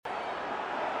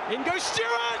In goes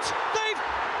Stewart! They've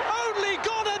only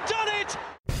gone and done it!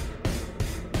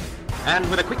 And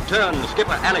with a quick turn,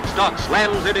 skipper Alex Dock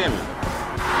slams it in.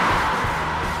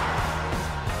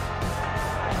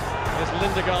 There's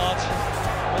Lindegaard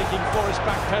making Forrest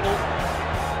backpedal.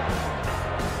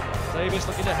 Davis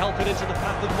looking to help it into the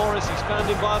path of Morris. He's found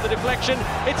him via the deflection.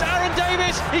 It's Aaron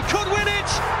Davis. He could win it.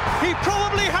 He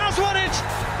probably has won it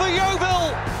for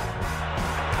Yeovil.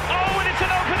 Oh, and it's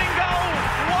an opening goal.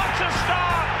 What a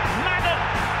start. Madden,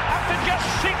 after just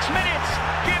 6 minutes,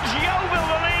 gives Yeovil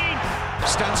the lead.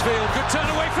 Stansfield, good turn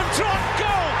away from Trot.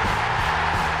 Goal.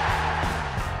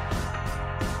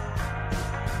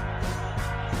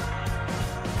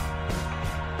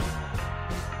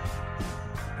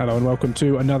 Hello and welcome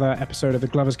to another episode of the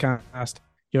Gloverscast.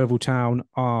 Yeovil Town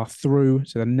are through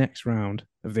to the next round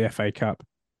of the FA Cup.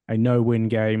 A no-win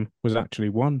game was actually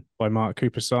won by Mark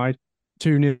Cooper's side.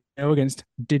 2-0 against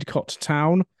Didcot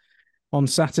Town on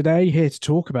Saturday. Here to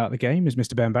talk about the game is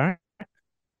Mr. Ben Barrett.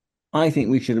 I think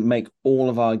we should make all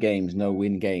of our games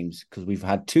no-win games because we've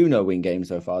had 2 no-win games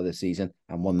so far this season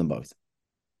and won them both.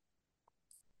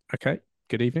 Okay,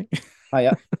 good evening.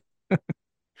 Hiya.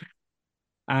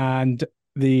 And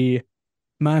the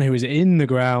man who is in the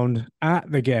ground at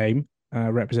the game,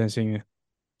 representing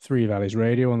Three Valleys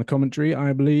Radio on the commentary,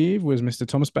 I believe, was Mr.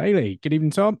 Thomas Bailey. Good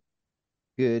evening, Tom.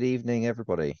 Good evening,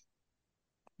 everybody.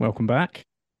 Welcome back.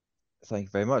 Thank you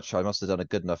very much. I must have done a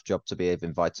good enough job to be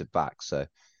invited back, so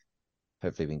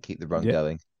hopefully we can keep the run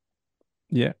going.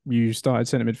 Yeah, you started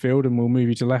centre midfield and we'll move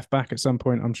you to left back at some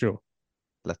point, I'm sure.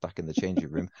 Left back in the changing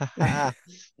room. Oh,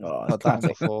 Had that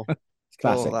before.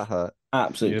 Classic. Oh, that hurt.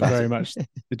 Absolutely. You're very much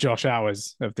the Josh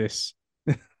Hours of this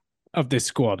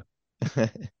squad,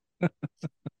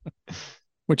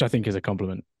 which I think is a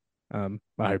compliment. I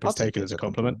hope it's taken as a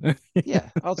compliment. Yeah,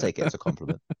 I'll take it as a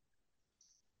compliment.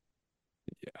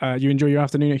 You enjoy your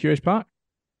afternoon at Hewish Park?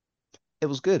 It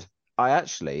was good. I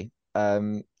actually,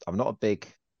 I'm not a big.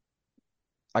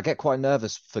 I get quite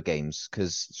nervous for games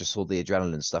because just all the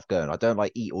adrenaline stuff going. I don't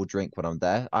like eat or drink when I'm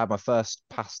there. I had my first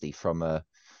pasty from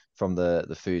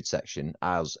the food section.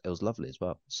 It was lovely as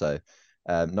well. So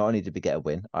not only did we get a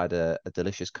win, I had a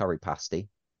delicious curry pasty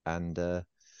and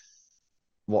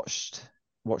watched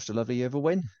a lovely Yeovil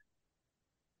win.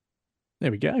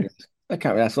 There we go. I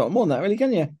can't really ask a lot more than that, really,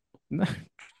 can you? No,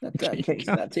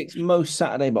 That ticks most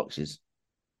Saturday boxes.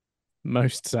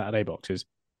 Most Saturday boxes.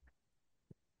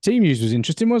 Team news was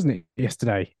interesting, wasn't it,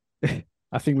 yesterday?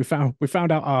 I think we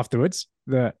found out afterwards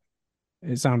that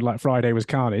it sounded like Friday was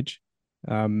carnage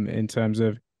in terms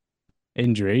of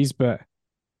injuries, but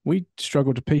we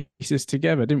struggled to piece this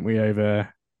together, didn't we,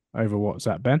 over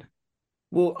WhatsApp, Ben?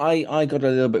 Well, I got a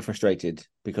little bit frustrated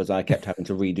because I kept having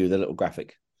to redo the little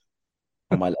graphic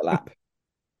on my little app.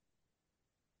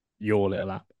 Your little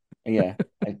app. Yeah,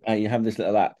 I have this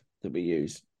little app that we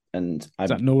use. And Is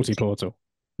that Naughty Portal?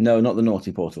 No, not the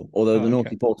Naughty Portal. Although the Naughty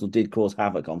okay. Portal did cause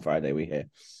havoc on Friday, we hear.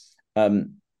 So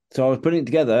I was putting it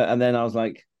together and then I was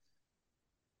like,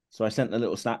 so I sent a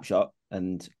little snapshot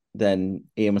and then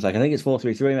Ian was like, I think it's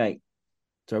 4-3-3, mate.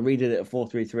 So I redid it at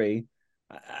 4-3-3.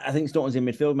 I think Staunton's in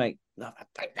midfield, mate. Do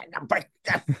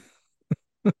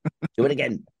it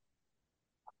again.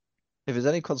 If there's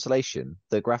any consolation,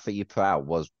 the graphic you put out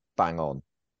was bang on,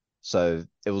 so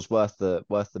it was worth the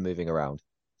moving around.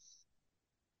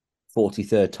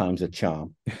 43rd time's a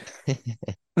charm.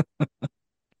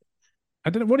 I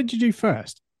don't know. What did you do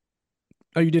first?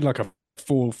 Oh, you did like a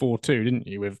 4-4-2, didn't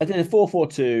you? I did a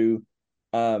 4-4-2,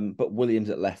 but Williams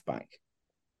at left back.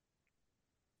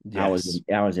 Yes.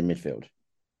 I was in midfield.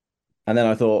 And then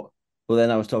I thought, well, then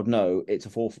I was told, no, it's a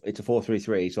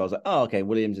 4-3-3. So I was like, oh, okay,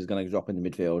 Williams is going to drop in the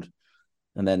midfield.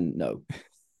 And then, no.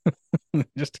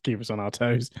 Just to keep us on our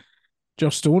toes.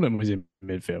 Josh Staunton was in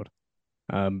midfield.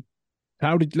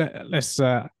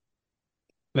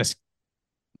 Let's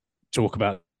talk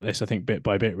about this, I think, bit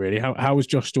by bit, really. How was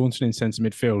Josh Staunton in centre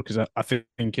midfield? Because I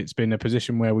think it's been a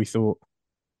position where we thought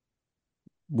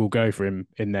we'll go for him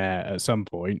in there at some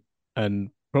point, and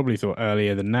probably thought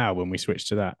earlier than now when we switched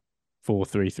to that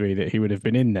 4-3-3 that he would have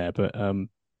been in there. But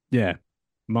yeah,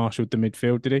 marshalled the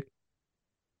midfield, did he?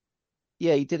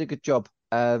 Yeah, he did a good job.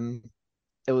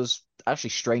 It was actually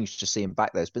strange to see him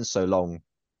back there. It's been so long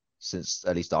since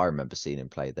at least I remember seeing him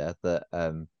play there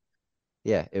that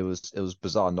yeah, it was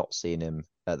bizarre not seeing him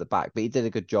at the back, but he did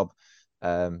a good job.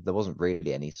 There wasn't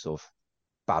really any sort of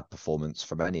bad performance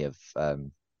from any of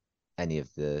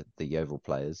the Yeovil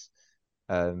players.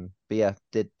 But yeah,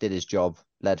 did his job,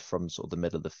 led from sort of the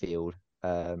middle of the field.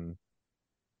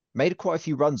 Made quite a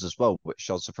few runs as well, which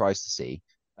I was surprised to see.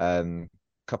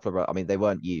 couple of, I mean, they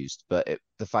weren't used, but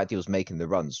the fact he was making the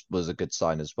runs was a good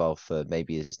sign as well for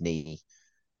maybe his knee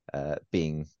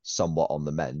being somewhat on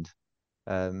the mend.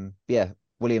 Yeah,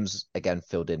 Williams again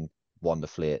filled in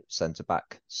wonderfully at centre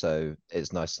back, so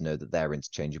it's nice to know that they're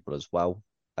interchangeable as well.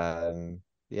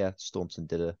 Yeah, Staunton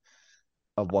did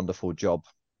a wonderful job.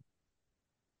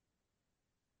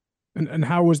 And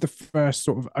how was the first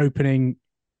sort of opening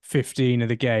 15 of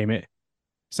the game? It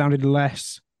sounded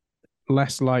less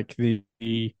like the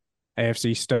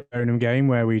AFC Stoneham game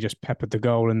where we just peppered the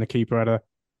goal and the keeper had a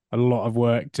lot of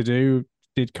work to do.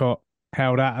 Didcot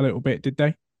held out a little bit, did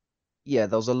they? Yeah,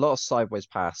 there was a lot of sideways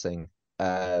passing,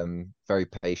 very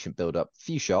patient build up,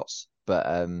 few shots,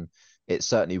 but it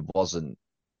certainly wasn't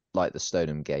like the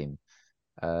Stoneham game.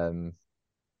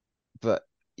 But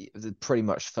pretty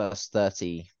much first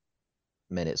 30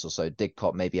 minutes or so,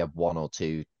 Didcot maybe have one or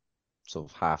two sort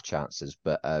of half chances,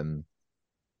 but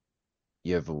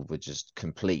Yeovil were just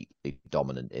completely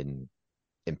dominant in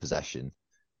possession.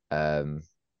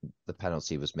 The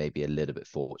penalty was maybe a little bit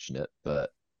fortunate,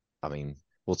 but I mean,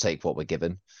 we'll take what we're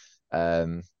given.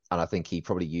 And I think he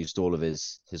probably used all of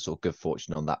his sort of good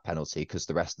fortune on that penalty because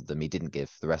the rest of them he didn't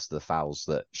give. The rest of the fouls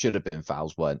that should have been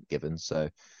fouls weren't given. So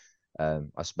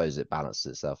I suppose it balanced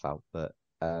itself out. But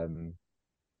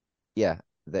yeah,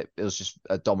 it was just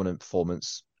a dominant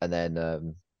performance, and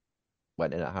then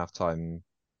went in at halftime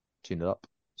 2-0 up.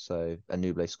 So and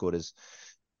Nuble scored his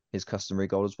customary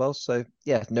goal as well. So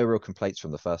yeah, no real complaints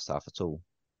from the first half at all.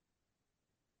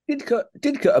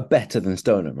 Didcot are better than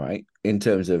Stoneham, right? In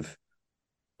terms of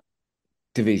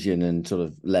division and sort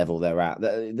of level they're at.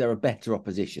 They're a better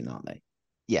opposition, aren't they?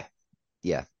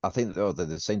 Yeah. I think they're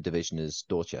the same division as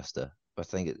Dorchester. I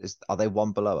think are they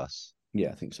one below us?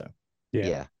 Yeah, I think so.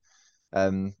 Yeah.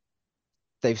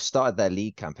 They've started their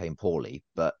league campaign poorly,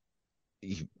 but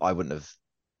I wouldn't have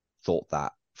thought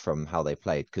that from how they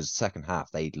played because second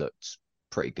half they looked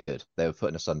pretty good. They were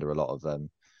putting us under a lot of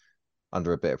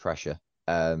under a bit of pressure.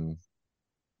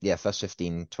 Yeah, first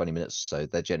 15, 20 minutes or so,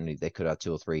 they could have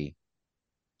 2 or 3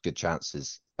 good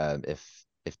chances if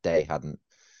Day hadn't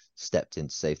stepped in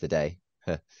to save the day.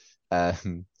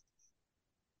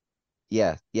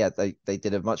 Yeah, they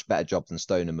did a much better job than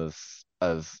Stoneham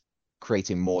of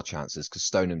creating more chances because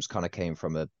Stoneham's kind of came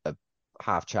from a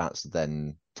half chance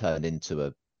then turned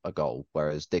into a goal,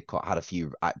 whereas Didcot had a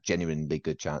few genuinely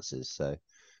good chances. So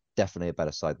definitely a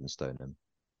better side than Stoneham.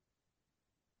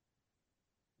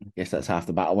 I guess that's half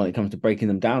the battle when it comes to breaking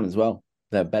them down as well.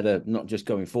 They're better, not just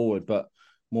going forward, but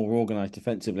more organised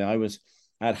defensively. I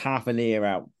had half an ear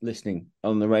out listening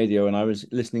on the radio, and I was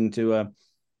listening to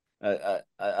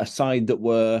a side that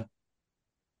were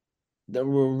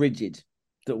rigid,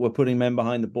 that were putting men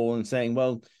behind the ball and saying,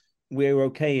 "Well, we're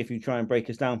okay if you try and break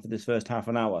us down for this first half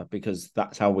an hour because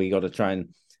that's how we got to try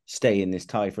and stay in this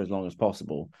tie for as long as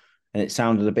possible." And it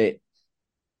sounded a bit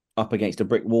up against a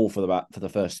brick wall for the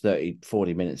first 30,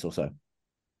 40 minutes or so.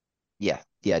 Yeah,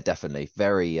 definitely.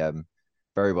 Very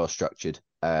well structured.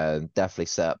 Definitely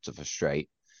set up to frustrate.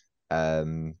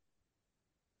 Their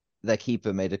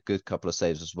keeper made a good couple of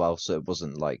saves as well, so it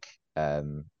wasn't like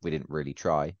we didn't really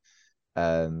try.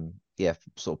 Yeah,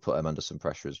 sort of put him under some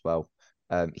pressure as well.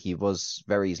 He was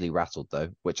very easily rattled though,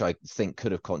 which I think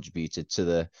could have contributed to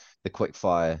the quick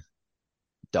fire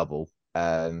double.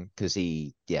 Because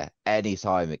any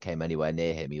time it came anywhere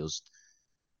near him, he was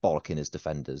bollocking his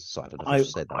defenders. So I don't know if I should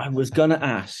say that. I was gonna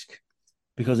ask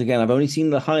because again, I've only seen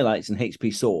the highlights in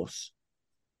HP Source,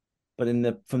 but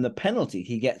from the penalty,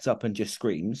 he gets up and just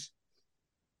screams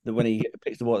that when he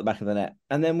picks the ball at the back of the net,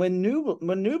 and then when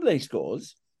Nuble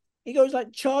scores, he goes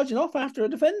like charging off after a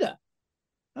defender.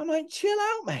 I'm like, chill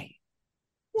out, mate.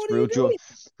 What are you doing?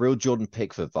 Real Jordan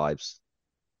Pickford vibes.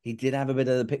 He did have a bit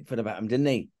of the Pickford about him, didn't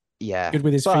he? Yeah, good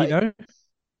with his feet though.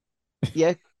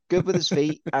 Yeah, good with his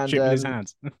feet and with his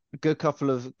hands. good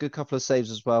couple of saves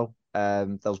as well.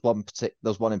 There was one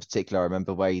in particular I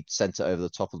remember where he sent it over the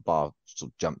top of the bar,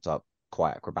 sort of jumped up,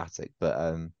 quite acrobatic.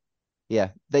 But yeah,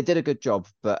 they did a good job.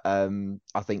 But I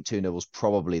think 2-0 was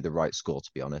probably the right score,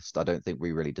 to be honest. I don't think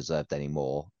we really deserved any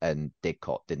more, and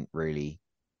Didcot didn't really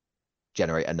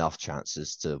generate enough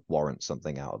chances to warrant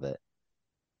something out of it.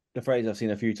 The phrase I've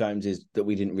seen a few times is that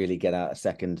we didn't really get out of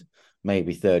second,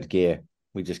 maybe third gear.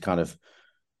 We just kind of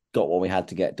got what we had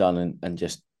to get done and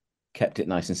just kept it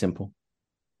nice and simple.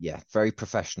 Yeah, very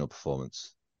professional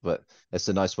performance. But it's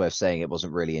a nice way of saying it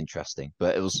wasn't really interesting,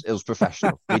 but it was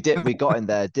professional. We got in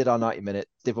there, did our 90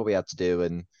 minutes, did what we had to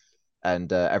do,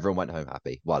 and everyone went home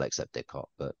happy. Well, except Didcot,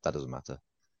 but that doesn't matter.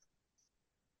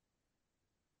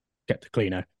 Get the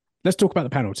cleaner. Let's talk about the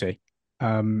penalty.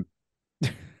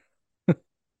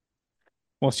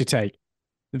 What's your take?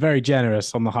 very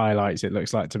generous on the highlights, it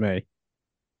looks like to me.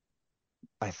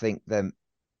 I think then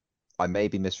I may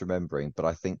be misremembering, but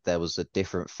I think there was a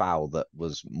different foul that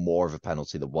was more of a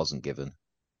penalty that wasn't given.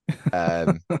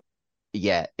 Um,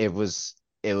 yeah, it was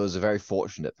a very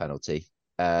fortunate penalty.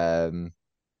 But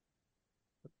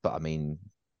I mean,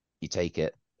 you take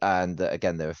it. And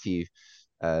again, there are a few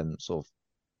sort of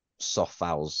soft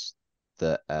fouls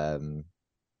that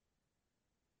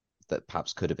that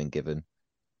perhaps could have been given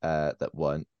that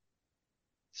weren't.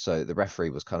 So the referee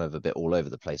was kind of a bit all over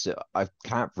the place. I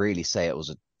can't really say it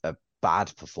was a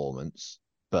bad performance,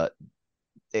 but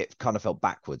it kind of felt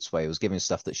backwards where he was giving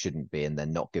stuff that shouldn't be and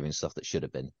then not giving stuff that should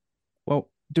have been. Well,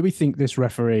 do we think this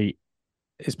referee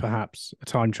is perhaps a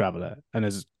time traveller and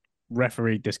has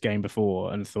refereed this game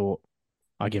before and thought,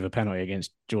 I give a penalty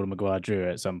against Jordan Maguire-Drew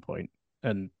at some point,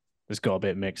 and has got a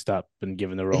bit mixed up and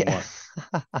given the wrong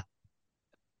one?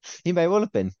 He may well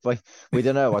have been, but we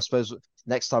don't know. I suppose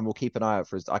next time we'll keep an eye out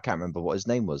for his. I can't remember what his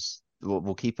name was.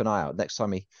 We'll keep an eye out. Next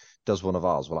time he does one of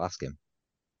ours, we'll ask him.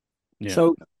 Yeah.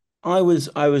 So I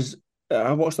watched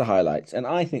the highlights, and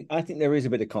I think there is a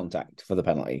bit of contact for the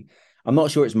penalty. I'm not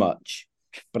sure it's much,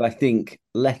 but I think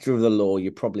letter of the law,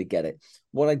 you probably get it.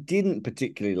 What I didn't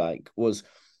particularly like was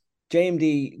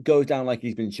JMD goes down like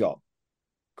he's been shot,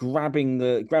 grabbing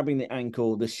the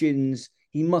ankle, the shins.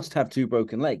 He must have two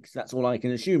broken legs. That's all I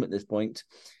can assume at this point.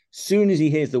 Soon as he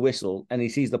hears the whistle and he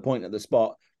sees the point at the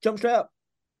spot, jumps straight up,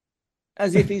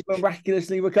 as if he's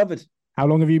miraculously recovered. How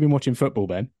long have you been watching football,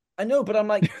 Ben? I know, but I'm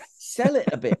like, sell it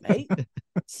a bit, mate.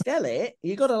 Sell it.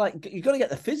 You gotta get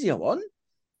the physio on.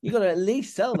 You gotta at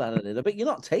least sell that a little bit. You're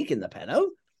not taking the penno.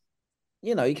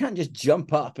 You know, you can't just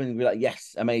jump up and be like,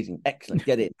 yes, amazing, excellent,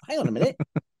 get it. Hang on a minute.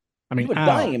 I mean, you were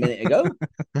dying a minute ago.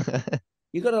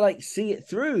 You got to like see it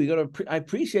through. You got to. I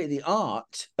appreciate the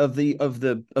art of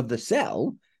the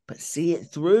sell, but see it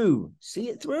through. See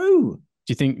it through.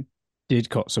 Do you think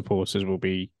Didcot supporters will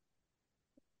be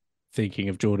thinking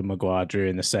of Jordan Maguire-Drew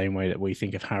in the same way that we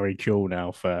think of Harry Kewell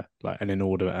now for like an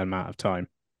inordinate amount of time?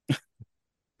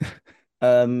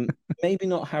 Maybe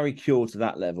not Harry Kewell to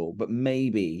that level, but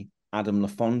maybe Adam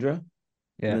Lafondra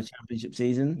in the championship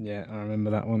season. Yeah, I remember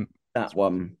that one. That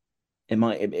one.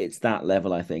 It's that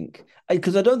level, I think.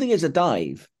 Because I don't think it's a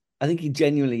dive. I think he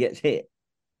genuinely gets hit,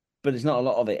 but it's not a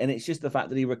lot of it. And it's just the fact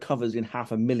that he recovers in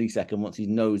half a millisecond once he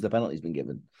knows the penalty's been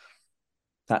given.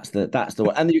 That's the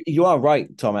one. And you are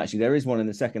right, Tom, actually. There is one in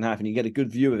the second half, and you get a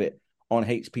good view of it on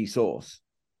HP Source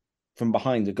from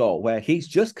behind the goal, where he's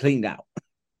just cleaned out.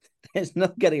 There's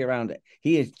no getting around it.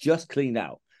 He is just cleaned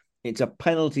out. It's a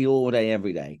penalty all day,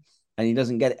 every day, and he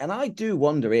doesn't get it. And I do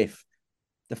wonder if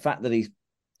the fact that he's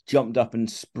jumped up and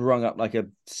sprung up like a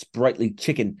sprightly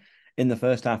chicken in the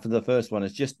first half of the first one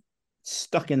is just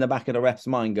stuck in the back of the ref's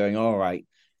mind going, all right,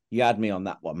 you had me on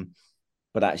that one,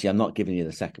 but actually I'm not giving you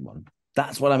the second one.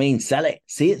 That's what I mean. Sell it.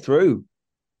 See it through.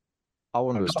 I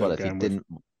wonder as well if he didn't...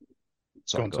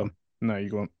 Sorry, go on, Tom. No, you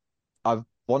go on. I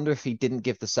wonder if he didn't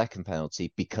give the second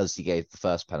penalty because he gave the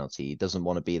first penalty. He doesn't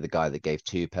want to be the guy that gave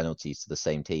two penalties to the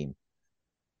same team.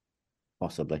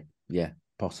 Possibly. Yeah,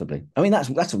 possibly. I mean,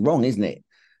 that's wrong, isn't it?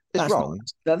 It's wrong.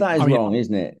 That is wrong,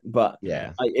 isn't it? But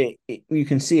yeah, you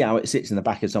can see how it sits in the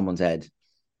back of someone's head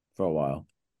for a while.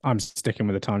 I'm sticking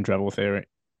with the time travel theory.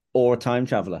 Or a time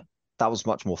traveler. That was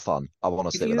much more fun. I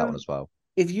want to stick with that one as well.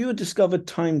 If you had discovered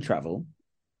time travel,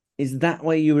 is that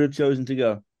where you would have chosen to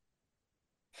go?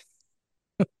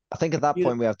 I think at that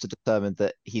point we have to determine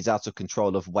that he's out of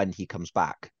control of when he comes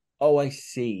back. Oh, I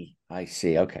see.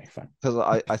 Okay, fine.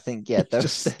 Because I think, yeah, they're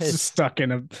just stuck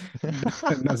in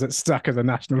a stuck as a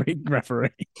National League referee.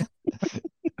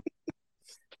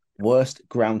 Worst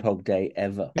Groundhog Day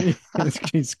ever.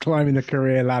 He's climbing the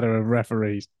career ladder of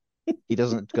referees. He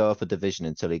doesn't go up a division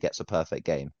until he gets a perfect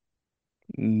game.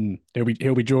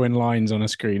 He'll be drawing lines on a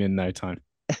screen in no time.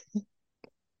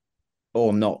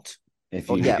 Or not.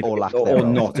 Or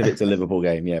not if it's a Liverpool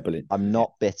game. Yeah, brilliant. I'm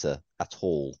not bitter at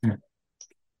all.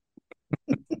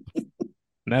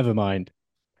 Never mind.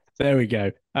 There we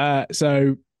go.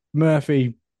 So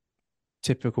Murphy,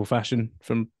 typical fashion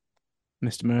from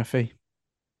Mr. Murphy.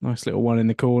 Nice little one in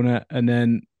the corner, and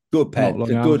then good pen.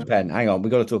 It's a good pen. Hang on, we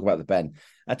got to talk about the pen.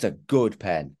 That's a good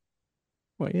pen.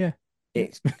 Well, yeah.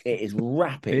 It is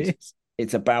rapid.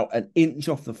 It's about an inch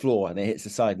off the floor, and it hits the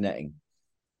side netting.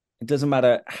 It doesn't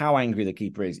matter how angry the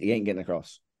keeper is; he ain't getting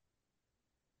across.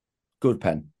 Good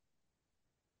pen.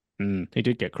 He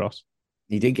did get cross.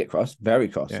 He did get cross, very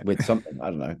cross, with something, I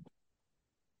don't know.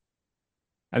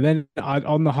 And then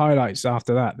on the highlights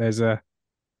after that, there's a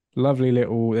lovely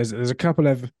little, there's a couple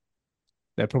of,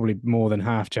 there are probably more than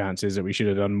half chances that we should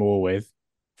have done more with.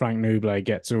 Frank Nouble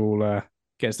gets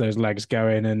gets those legs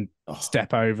going and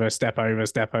step over,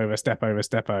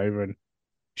 and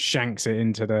shanks it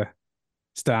into the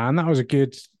stand.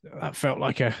 That felt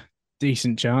like a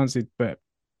decent chance, but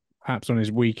perhaps on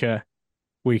his weaker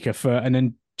foot. And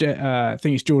then I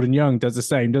think it's Jordan Young does the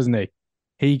same, doesn't he?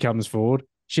 He comes forward,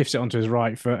 shifts it onto his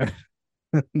right foot,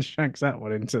 and shanks that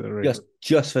one into the ring.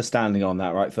 Just for standing on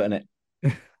that right foot, innit?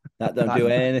 That don't do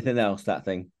anything else, that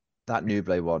thing. That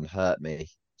Nublet one hurt me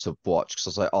to watch because I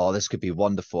was like, oh, this could be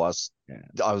wonderful.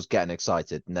 I was getting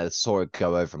excited, and then I saw it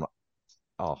go over. I'm like,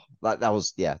 oh,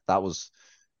 that was.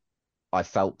 I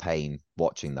felt pain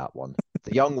watching that one.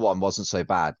 The Young one wasn't so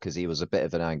bad because he was a bit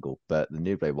of an angle, but the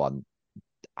Nublet one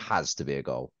has to be a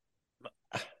goal.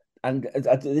 And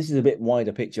this is a bit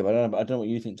wider picture. But I don't know what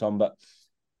you think, Tom, but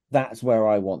that's where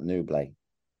I want Nublet.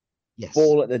 Yes.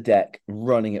 Ball at the deck,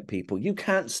 running at people. You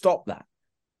can't stop that.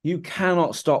 You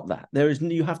cannot stop that.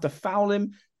 You have to foul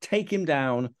him, take him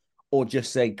down, or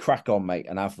just say, crack on, mate,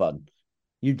 and have fun.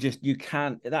 You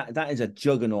can't. That is a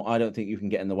juggernaut I don't think you can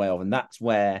get in the way of. And that's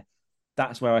where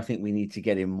I think we need to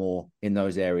get him more in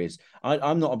those areas.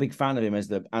 I'm not a big fan of him as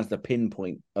the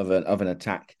pinpoint of an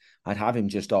attack. I'd have him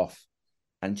just off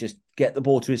and just get the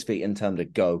ball to his feet and tell him to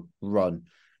go, run,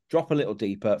 drop a little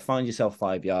deeper, find yourself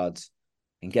 5 yards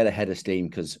and get ahead of steam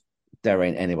because there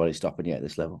ain't anybody stopping you at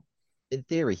this level. In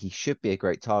theory, he should be a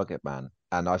great target man.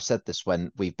 And I've said this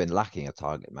when we've been lacking a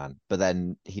target man, but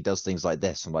then he does things like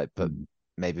this. I'm like, but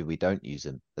maybe we don't use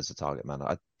him as a target man.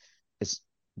 At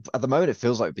the moment, it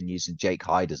feels like we've been using Jake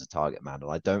Hyde as a target man,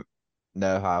 and I don't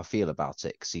know how I feel about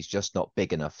it because he's just not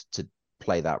big enough to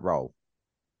play that role.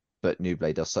 But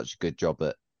Nublet does such a good job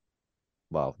at,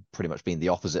 well, pretty much being the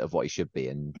opposite of what he should be,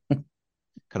 and kind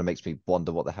of makes me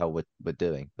wonder what the hell we're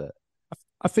doing. But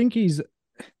I think he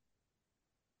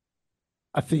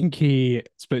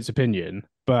splits opinion,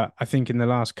 but I think in the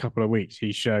last couple of weeks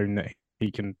he's shown that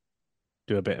he can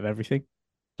do a bit of everything.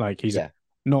 Like he's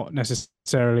not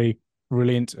necessarily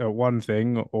brilliant at one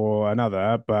thing or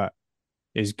another, but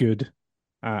is good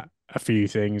at a few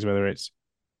things, whether it's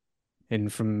in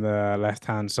from the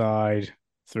left-hand side,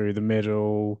 through the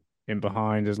middle, in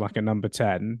behind as like a number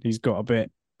 10. He's got a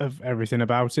bit of everything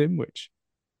about him, which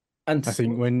I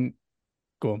think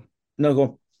go on. No, go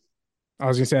on. I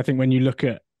was going to say, I think when you look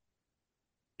at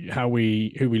who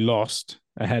we lost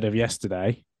ahead of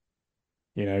yesterday,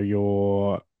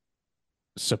 your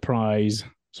surprise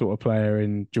sort of player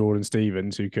in Jordan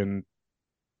Stevens who can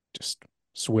just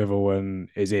swivel and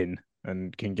is in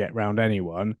and can get round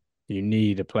anyone. You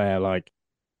need a player like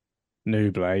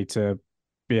Nublet to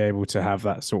be able to have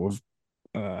that sort of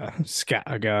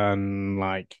scattergun,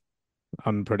 like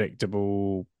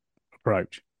unpredictable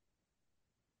approach.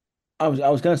 I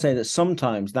was going to say that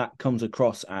sometimes that comes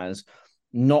across as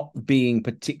not being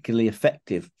particularly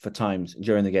effective for times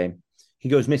during the game. He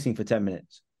goes missing for 10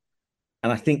 minutes.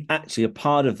 And I think actually a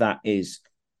part of that is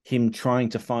him trying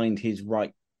to find his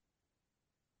right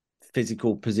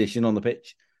physical position on the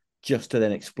pitch just to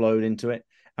then explode into it.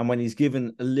 And when he's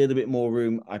given a little bit more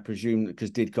room, I presume because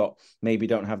Didcot maybe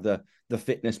don't have the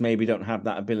fitness, maybe don't have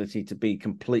that ability to be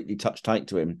completely touch tight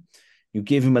to him. You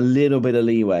give him a little bit of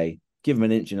leeway, give him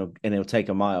an inch and he'll take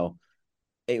a mile.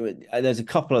 There's a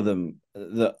couple of them,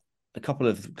 a couple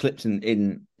of clips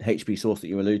in HB Source that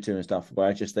you allude to and stuff where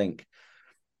I just think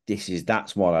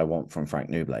that's what I want from Frank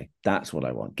Nublet. That's what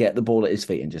I want. Get the ball at his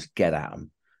feet and just get at him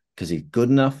because he's good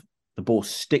enough. The ball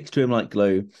sticks to him like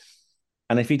glue.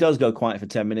 And if he does go quiet for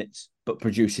 10 minutes, but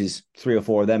produces 3 or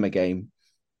 4 of them a game,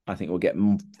 I think we'll get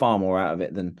far more out of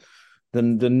it than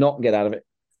not get out of it.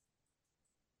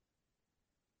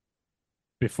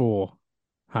 Before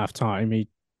half time, he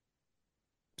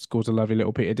scores a lovely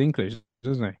little Peter Dinklage,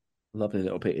 doesn't he? Lovely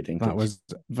little Peter Dinklage. That was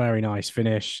a very nice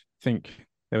finish. I think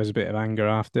there was a bit of anger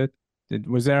after.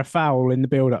 Was there a foul in the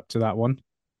build-up to that one?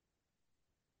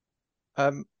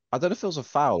 I don't know if it was a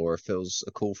foul or if it was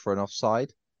a call for an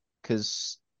offside,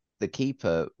 because the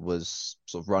keeper was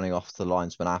sort of running off the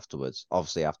linesman afterwards,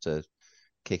 obviously after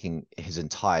kicking his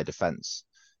entire defence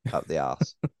up the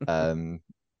arse.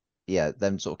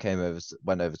 Then sort of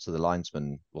went over to the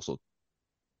linesman, or sort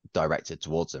of directed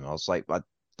towards him. I was like, I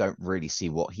don't really see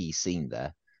what he's seen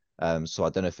there. So I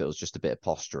don't know if it was just a bit of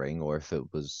posturing or if it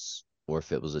was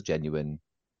a genuine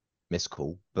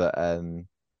miscall. But I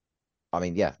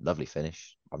mean, yeah, lovely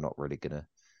finish. I'm not really gonna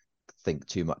think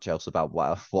too much else about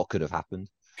what could have happened.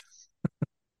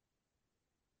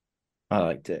 I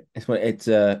liked it. It's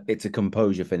a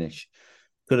composure finish.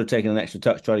 Could have taken an extra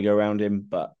touch, try to go around him,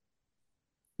 but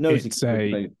knows he's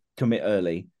going to commit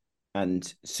early, and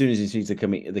as soon as he sees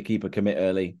the keeper commit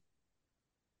early,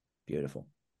 beautiful.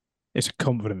 it's a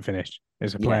confident finish.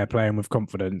 It's a player playing with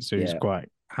confidence who's quite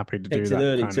happy to do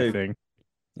that kind of thing.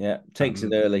 Yeah, takes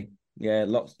it early. Yeah,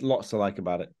 lots to like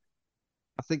about it.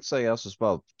 I think something else as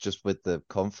well, just with the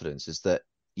confidence, is that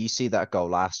you see that goal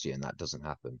last year and that doesn't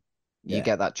happen. You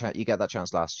get that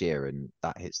chance last year and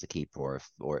that hits the keeper,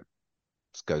 or it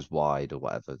goes wide or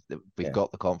whatever. We've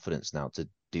got the confidence now to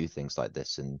do things like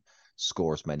this and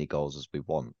score as many goals as we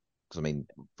want. Because I mean,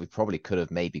 we probably could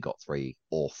have maybe got 3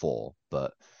 or 4,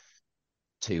 but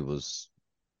 2 was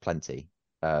plenty.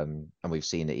 And we've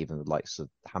seen it even with the likes of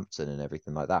Hampton and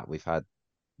everything like that. We've had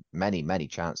many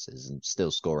chances and still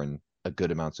scoring a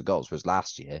good amount of goals. Whereas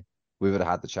last year we would have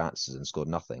had the chances and scored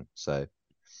nothing. So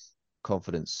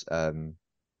confidence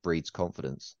breeds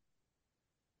confidence.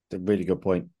 It's a really good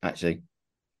point, actually.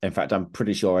 In fact, I'm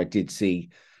pretty sure I did see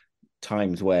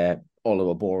times where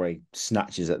Oliver Bore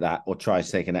snatches at that or tries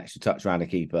to take an extra touch around a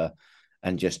keeper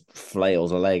and just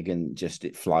flails a leg and just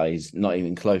it flies not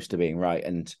even close to being right.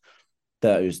 And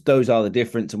those are the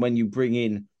difference. And when you bring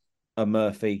in a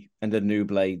Murphy and a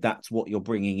Newblade, that's what you're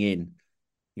bringing in.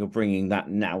 You're bringing that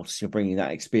nous, you're bringing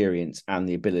that experience and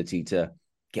the ability to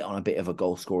get on a bit of a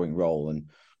goal scoring role. And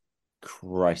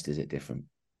Christ, is it different?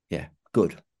 Yeah,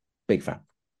 good. Big fan.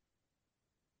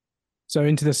 So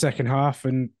into the second half,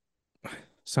 and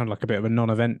sound like a bit of a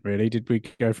non-event, really. Did we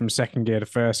go from second gear to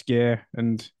first gear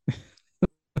and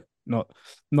not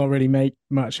really make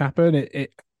much happen? I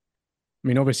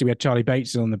mean, obviously we had Charlie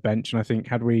Bates on the bench, and I think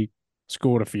had we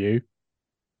scored a few,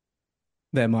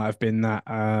 there might have been that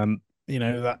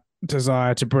that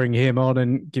desire to bring him on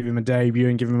and give him a debut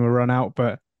and give him a run out.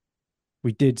 But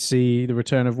we did see the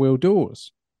return of Will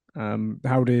Dawes.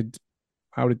 How did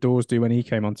Dawes do when he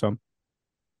came on, Tom?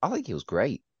 I think he was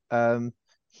great.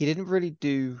 He didn't really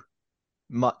do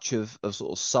much of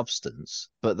sort of substance,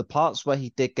 but the parts where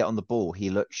he did get on the ball, he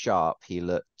looked sharp. He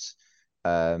looked,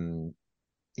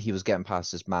 he was getting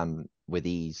past his man with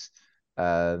ease.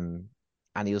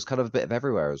 And he was kind of a bit of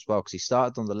everywhere as well, because he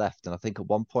started on the left, and I think at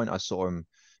one point I saw him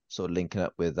sort of linking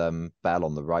up with Bell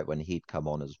on the right when he'd come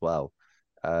on as well.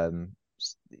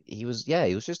 He was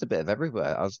just a bit of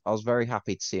everywhere. I was very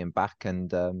happy to see him back,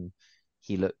 and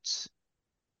he looked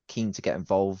keen to get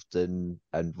involved, and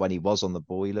when he was on the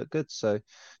ball, he looked good. So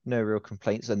no real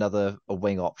complaints. A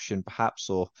wing option perhaps,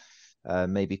 or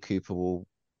maybe Cooper will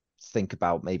think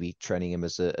about maybe training him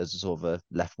as a sort of a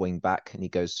left wing back, and he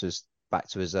goes back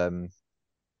to his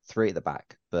 3 at the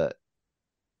back. But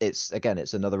it's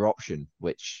another option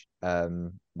which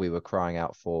we were crying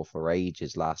out for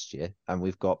ages last year, and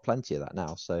we've got plenty of that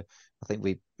now. So I think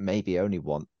we maybe only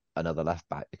want another left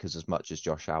back, because as much as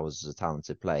Josh Howes is a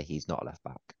talented player, he's not a left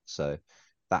back. So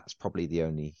that's probably the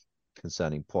only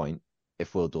concerning point.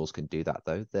 If Will Dawes can do that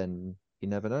though, then you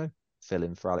never know. Fill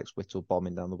in for Alex Whittle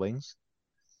bombing down the wings.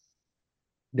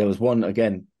 There was one,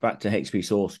 again, back to HP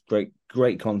Source,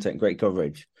 great content, great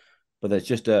coverage. But there's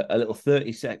just a little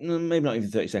 30 seconds, maybe not even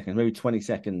 30 seconds, maybe 20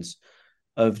 seconds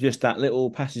of just that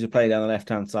little passage of play down the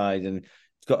left-hand side, and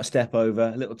he's got a step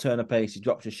over, a little turn of pace, he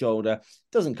drops his shoulder,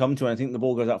 doesn't come to anything, the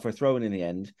ball goes out for a throw-in the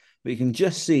end, but you can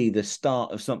just see the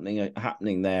start of something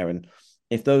happening there. And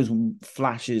if those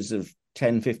flashes of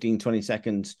 10, 15, 20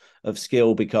 seconds of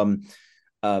skill become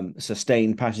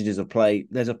sustained passages of play,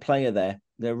 there's a player there.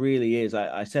 There really is.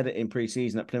 I said it in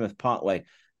pre-season at Plymouth Parkway,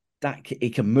 that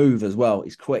he can move as well.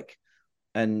 He's quick.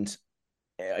 And,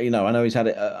 I know he's had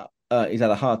a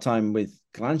hard time with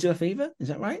glandular fever. Is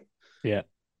that right? Yeah.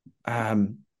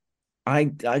 I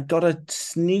got a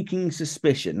sneaking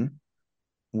suspicion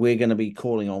we're going to be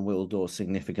calling on Will Dawes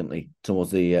significantly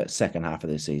towards the second half of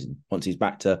this season. Once he's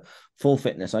back to full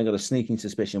fitness, I got a sneaking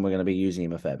suspicion we're going to be using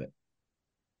him a fair bit.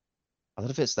 I don't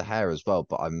know if it's the hair as well,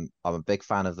 but I'm a big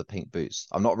fan of the pink boots.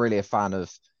 I'm not really a fan of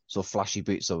sort of flashy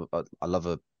boots. I love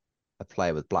a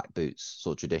player with black boots,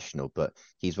 sort of traditional, but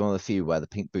he's one of the few where the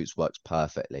pink boots works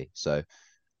perfectly. So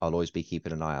I'll always be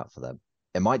keeping an eye out for them.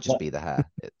 It might just be the hair.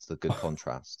 It's the good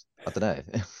contrast. I don't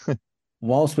know.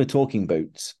 Whilst we're talking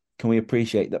boots, can we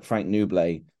appreciate that Frank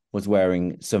Newblay was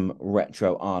wearing some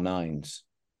retro R9s?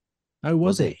 Oh,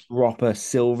 was he? Proper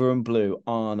silver and blue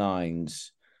R9s.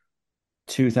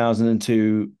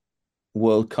 2002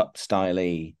 World Cup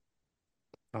style.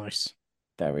 Nice.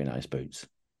 Very nice boots.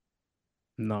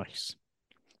 Nice.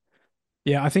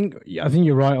 Yeah, I think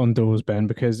you're right on Dawes, Ben,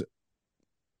 because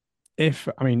it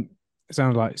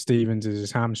sounds like Stevens is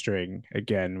his hamstring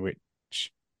again,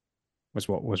 which was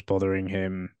what was bothering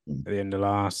him at the end of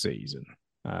last season,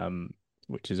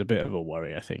 which is a bit of a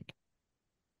worry, I think.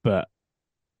 But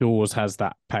Dawes has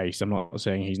that pace. I'm not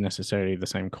saying he's necessarily the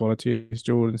same quality as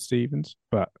Jordan Stevens,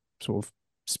 but sort of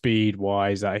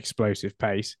speed-wise, that explosive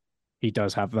pace, he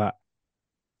does have that.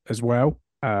 as well.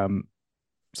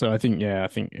 So I think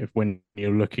if when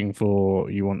you're looking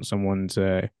for you want someone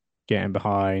to get in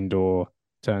behind or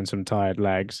turn some tired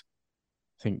legs,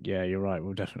 I think you're right.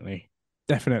 We'll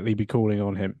definitely be calling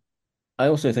on him. I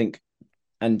also think,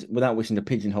 and without wishing to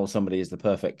pigeonhole somebody as the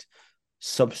perfect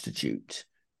substitute,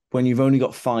 when you've only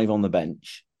got 5 on the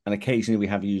bench, and occasionally we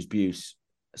have used Buse,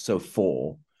 so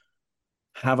 4,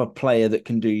 have a player that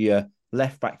can do your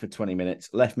left back for 20 minutes,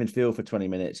 left midfield for 20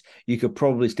 minutes. You could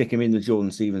probably stick him in the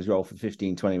Jordan Stevens role for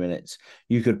 15, 20 minutes.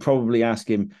 You could probably ask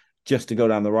him just to go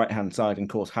down the right-hand side and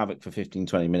cause havoc for 15,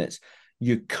 20 minutes.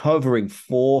 You're covering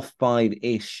 4,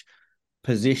 5-ish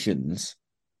positions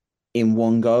in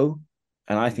one go.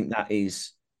 And I think that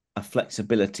is a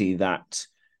flexibility that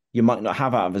you might not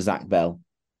have out of a Zach Bell.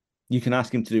 You can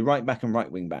ask him to do right back and right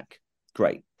wing back.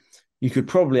 Great. You could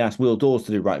probably ask Will Dawes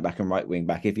to do right back and right wing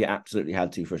back if you absolutely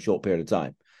had to for a short period of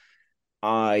time.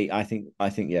 I think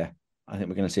we're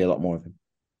going to see a lot more of him.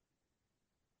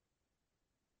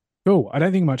 Cool. I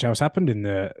don't think much else happened in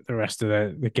the rest of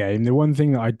the game. The one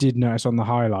thing that I did notice on the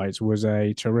highlights was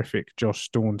a terrific Josh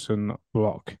Staunton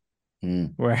block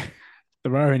where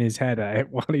throwing his head at it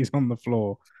while he's on the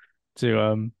floor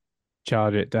to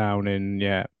charge it down in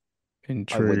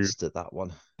true. I winced at that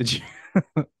one. Did you?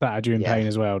 That had you in pain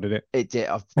as well, did it? It did.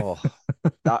 I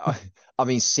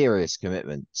mean, serious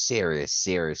commitment.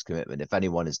 Serious commitment. If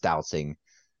anyone is doubting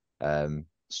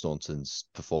Staunton's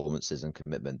performances and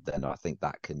commitment, then I think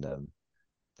that can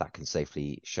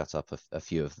safely shut up a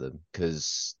few of them.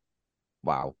 Because,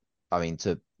 wow, I mean,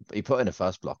 he put in a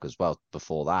first block as well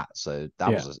before that, so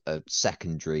that was a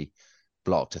secondary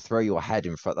block to throw your head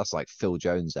in front. That's like Phil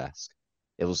Jones-esque.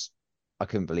 It was. I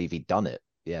couldn't believe he'd done it.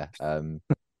 Yeah.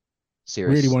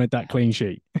 Serious. Really wanted that clean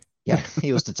sheet. Yeah,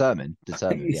 he was determined.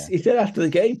 He said after the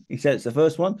game, he said it's the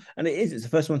first one, and it is. It's the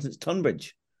first one since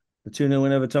Tunbridge, the 2-0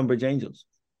 win over Tunbridge Angels.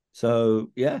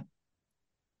 So yeah,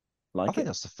 I think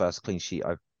that's the first clean sheet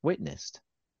I've witnessed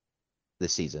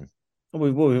this season.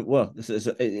 Well,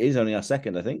 it is only our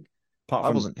second, I think. I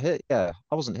wasn't here. Yeah,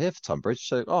 I wasn't here for Tunbridge,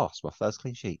 so it's my first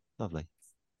clean sheet. Lovely.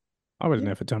 I wasn't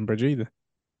there for Tunbridge either.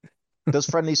 Does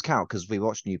friendlies count? Because we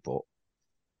watched Newport.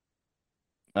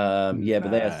 But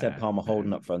they had Seb Palmer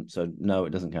holding up front, so no,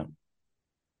 it doesn't count.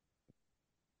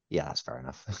 Yeah, that's fair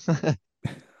enough.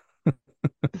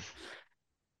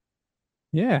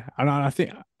 Yeah, and I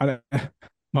think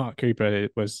Mark Cooper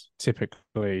was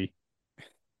typically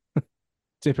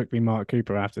Mark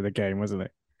Cooper after the game, wasn't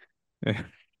it?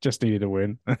 Just needed a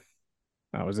win.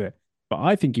 That was it. But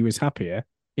I think he was happier.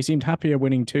 He seemed happier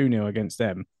winning 2-0 against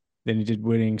them than he did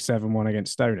winning 7-1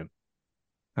 against Stoneham.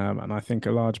 And I think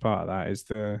a large part of that is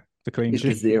the clean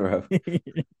sheet. It's 0.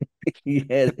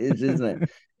 Yeah, it is, isn't it?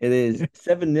 It is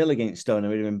 7-0 against Stoneham.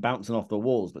 We'd have been bouncing off the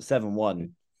walls, but 7-1,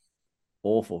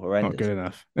 awful, horrendous. Not good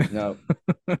enough. No.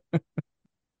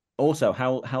 Also,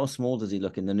 how small does he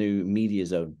look in the new media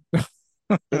zone? It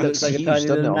looks like huge, a tiny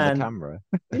little man on the camera.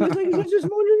 He looks like such a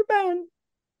small little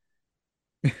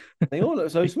man. They all look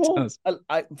so small.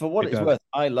 For what it's worth,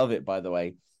 I love it, by the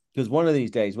way. Because one of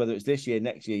these days, whether it's this year,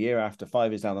 next year, year after,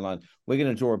 5 years down the line, we're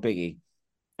going to draw a biggie,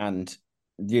 and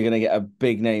you're going to get a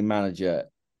big name manager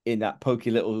in that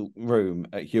pokey little room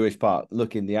at Hewish Park,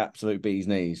 looking the absolute bee's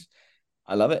knees.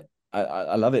 I love it.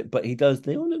 I love it. But he does.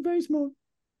 They all look very small.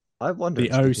 I wonder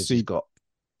if because he's got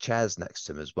chairs next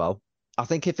to him as well. I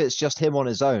think if it's just him on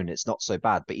his own, it's not so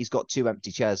bad. But he's got 2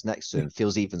 empty chairs next to him.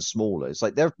 Feels even smaller. It's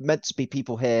like they're meant to be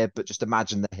people here, but just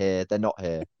imagine they're here. They're not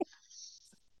here.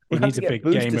 He needs a big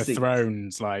Game of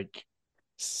Thrones like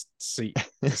seat.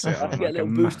 Get little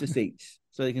booster seats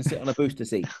so they can sit on a booster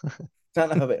seat.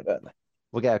 Sound like a bit better.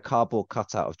 We'll get a cardboard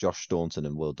cutout of Josh Staunton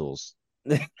and Will Dawes.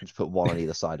 Just put one on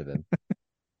either side of him,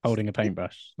 holding a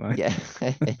paintbrush. Right? Yeah,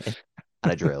 and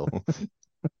a drill.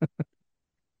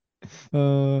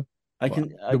 One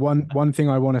thing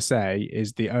I want to say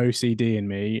is the OCD in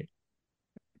me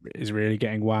is really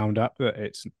getting wound up that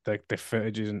it's the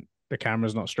footage isn't, the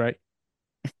camera's not straight.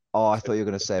 Oh, I thought you were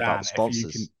going to say about the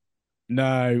sponsors.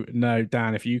 No,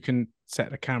 Dan, if you can set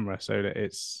the camera so that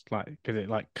it's like, because it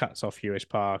like cuts off Hewish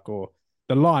Park or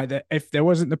the light, that if there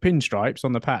wasn't the pinstripes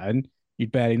on the pattern,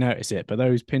 you'd barely notice it. But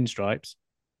those pinstripes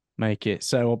make it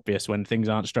so obvious when things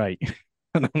aren't straight.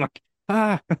 And I'm like,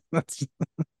 that's.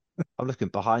 I'm looking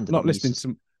behind it. Not listening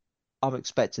to. I'm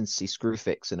expecting to see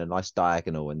Screwfix in a nice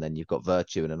diagonal, and then you've got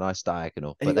Virtue in a nice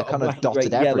diagonal, but they're kind of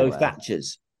dotted everywhere. Yellow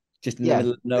thatchers. Just in the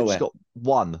middle of nowhere. It's got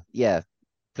one. Yeah.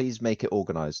 Please make it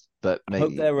organized. But I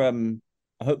hope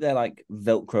they're like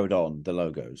Velcroed on the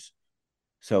logos.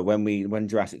 So when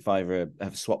Jurassic 5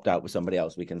 have swapped out with somebody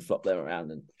else, we can flop them around,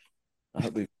 and I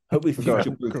hope we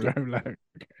future-proof.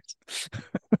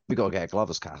 We got to get a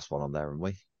Gloverscast one on there, haven't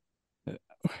we?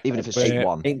 Even if it's But cheap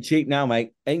one, Ain't cheap now,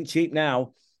 mate. Ain't cheap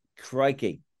now.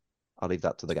 Crikey. I'll leave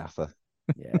that to the gaffer.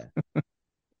 Yeah.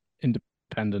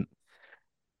 Independent.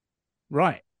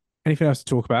 Right. Anything else to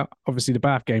talk about? Obviously, the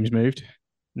Bath game's moved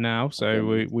now,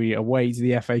 so we await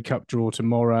the FA Cup draw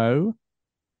tomorrow,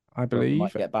 I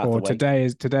believe, get Bath or away.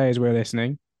 today as we're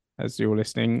listening, as you're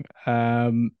listening.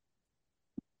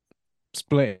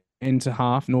 Split into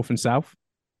half, north and south.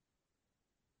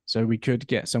 So we could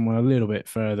get someone a little bit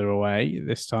further away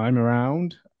this time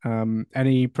around.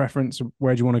 Any preference?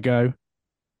 Where do you want to go?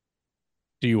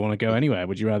 Do you want to go anywhere?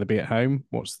 Would you rather be at home?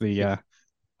 What's the?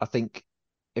 I think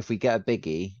if we get a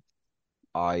biggie,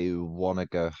 I want to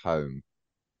go home.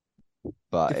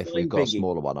 But if we've got a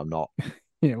smaller one, I'm not.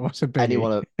 Yeah, what's a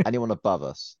biggie? Anyone above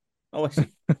us? Oh, I see.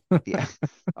 Yeah,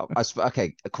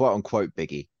 okay, a quote unquote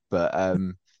biggie. But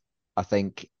I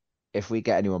think if we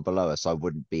get anyone below us, I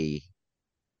wouldn't be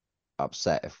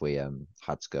upset if we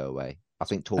had to go away. I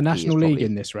think A Torquay National is League probably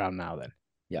in this round now, then.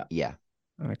 yeah,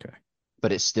 Okay.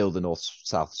 but it's still the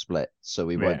north-south split, so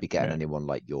we won't be getting anyone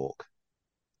like York.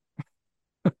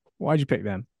 Why'd you pick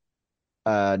them?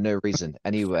 No reason.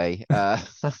 Anyway,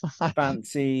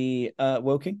 Fancy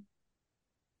Woking?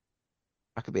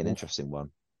 that could be an interesting one.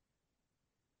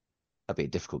 That'd be a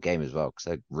difficult game as well because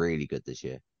they're really good this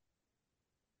year.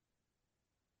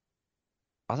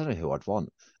 I don't know who I'd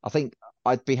want. I think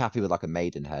I'd be happy with like a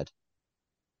Maidenhead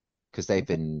because they've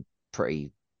been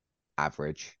pretty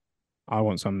average. I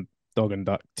want some dog and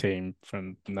duck team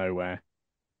from nowhere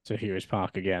to Heroes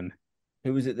Park again.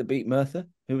 Who was it that beat Merthyr?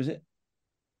 Who was it?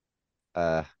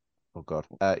 Oh God,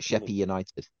 Sheppey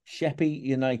United. Sheppey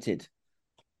United.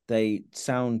 They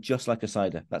sound just like a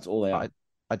cider. That's all they are.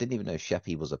 I didn't even know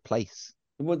Sheppey was a place.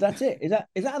 Well, that's it. Is that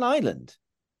an island?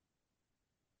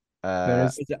 There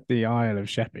is the Isle of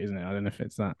Sheppey, isn't it? I don't know if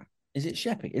it's that. Is it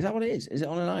Sheppey? Is that what it is? Is it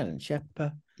on an island?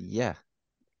 Sheppey? Yeah,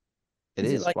 it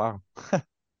Is is. it like- Wow. Is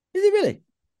it really?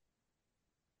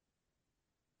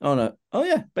 Oh no. Oh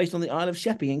yeah, based on the Isle of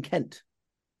Sheppey in Kent.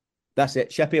 That's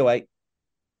it. Sheppey away.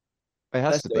 It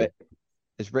has Let's to do be. it.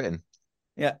 It's written.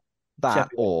 Yeah. That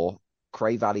Sheppey away. or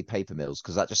Cray Valley Paper Mills,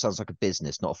 because that just sounds like a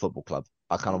business, not a football club.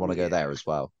 I kind of want to go there as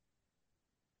well.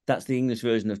 That's the English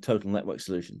version of Total Network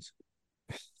Solutions.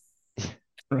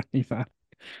 Really bad.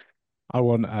 I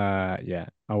want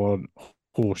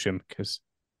Horsham because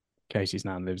Casey's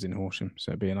nan lives in Horsham,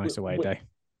 so it'd be a nice away day.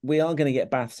 We are going to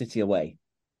get Bath City away.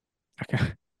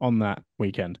 Okay, on that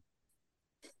weekend.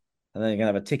 And then you're going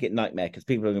to have a ticket nightmare because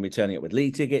people are going to be turning up with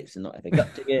league tickets and not FA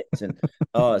Cup tickets. And it's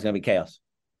going to be chaos.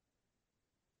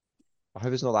 I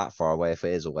hope it's not that far away if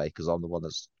it is away, because I'm the one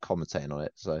that's commentating on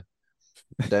it. So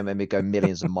don't make me go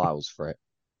millions of miles for it.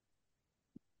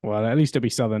 Well, at least it'll be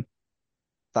southern.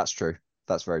 That's true.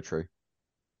 That's very true.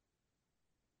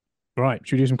 Right,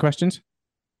 should we do some questions?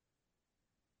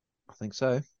 I think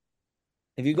so.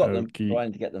 Have you got them? Okay.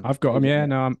 Trying to get them. I've got them. Yeah,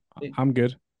 no, I'm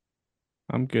good.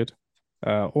 I'm good.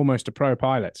 Almost a pro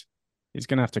pilot. He's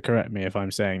going to have to correct me if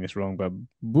I'm saying this wrong, but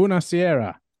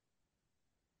Buonasera.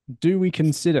 Do we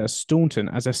consider Staunton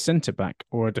as a centre-back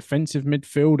or a defensive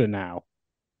midfielder now?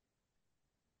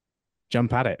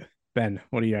 Jump at it. Ben,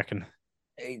 what do you reckon?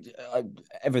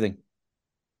 Everything.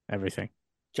 Everything.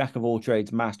 Jack of all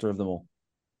trades, master of them all.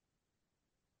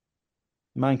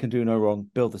 Man can do no wrong.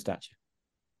 Build the statue.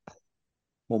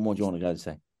 What more do you want to go to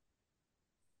say?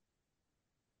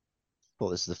 Well,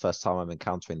 this is the first time I'm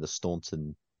encountering the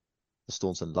Staunton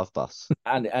love bus.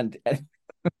 And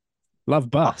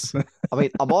Love bus. I mean,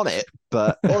 I'm on it,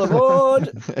 but all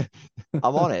aboard.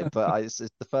 I'm on it, but it's the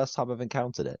first time I've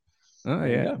encountered it. Oh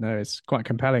yeah, no, it's quite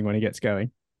compelling when he gets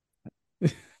going.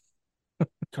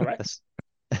 Correct.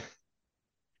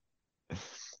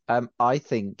 I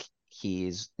think he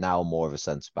is now more of a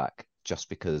centre back just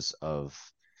because of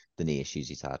the knee issues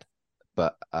he's had.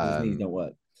 But His knees don't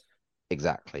work.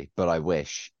 Exactly. But I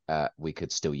wish we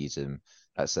could still use him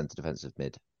at centre defensive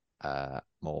mid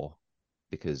more,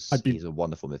 because he's a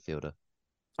wonderful midfielder.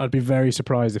 I'd be very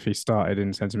surprised if he started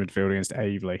in centre midfield against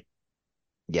Aveley.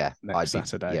 Yeah,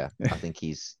 Saturday. Yeah, I think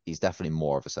he's definitely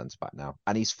more of a centre back now,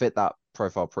 and he's fit that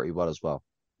profile pretty well as well.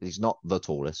 He's not the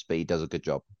tallest, but he does a good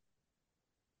job.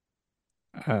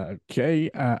 Okay.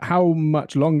 How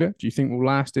much longer do you think will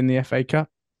last in the FA Cup?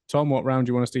 Tom, what round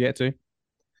do you want us to get to?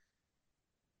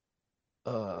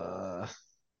 I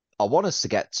want us to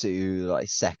get to like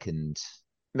second,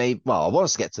 maybe. Well, I want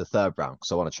us to get to the third round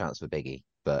because I want a chance for Biggie.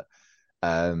 But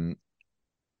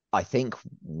I think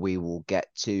we will get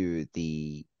to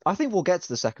the. I think we'll get to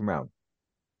the second round.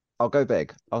 I'll go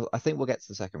big. I think we'll get to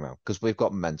the second round because we've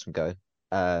got momentum going.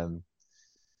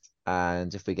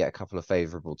 And if we get a couple of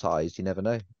favourable ties, you never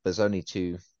know. There's only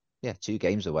two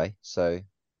games away, so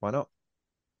why not?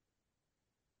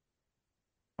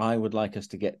 I would like us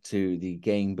to get to the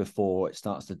game before it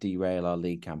starts to derail our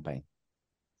league campaign.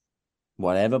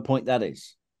 Whatever point that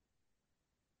is.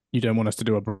 You don't want us to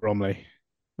do a Bromley.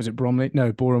 Was it Bromley?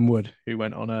 No, Boreham Wood, who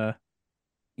went on a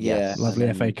Yeah, lovely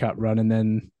then, FA Cup run and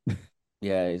then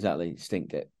yeah, exactly.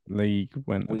 Stinked it. league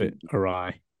went a bit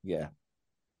awry. Yeah.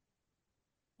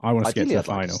 I want us to get Ideally, to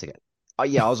the I'd like final. us to get.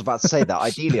 Yeah, I was about to say that.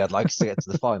 Ideally, I'd like us to get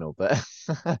to the final, but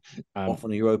Off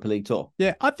on a Europa League tour.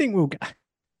 Yeah, I think we'll get.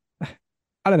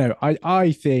 I don't know.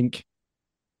 I think,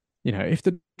 if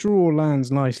the draw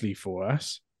lands nicely for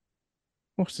us,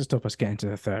 what's to stop us getting to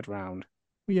the third round?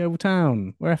 We're Yeovil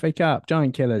Town. We're FA Cup.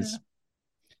 Giant killers.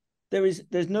 Yeah.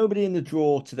 There's nobody in the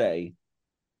draw today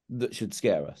that should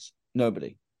scare us.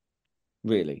 Nobody.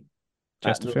 Really.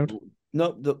 Chesterfield?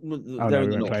 No, Oh, no,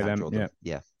 we won't play them. draw Yeah.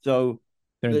 Yeah. So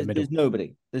They're in the middle. there's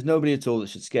nobody. There's nobody at all that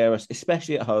should scare us,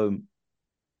 especially at home.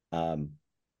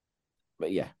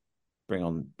 But yeah, bring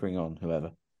on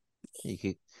whoever.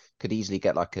 You could easily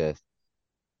get like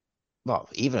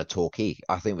even a Torquay.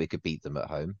 I think we could beat them at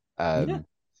home.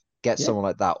 Get someone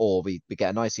like that, or we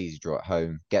get a nice easy draw at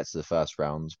home, get to the first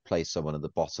round, play someone at the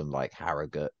bottom like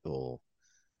Harrogate or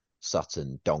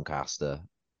Sutton, Doncaster,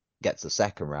 get to the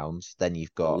second round. Then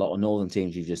you've got a lot of northern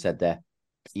teams you've just said there.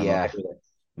 I'm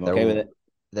I'm okay with it.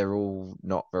 They're all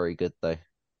not very good though.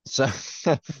 So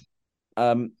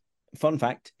fun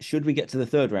fact, should we get to the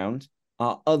third round,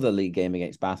 our other league game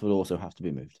against Bath would also have to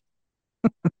be moved.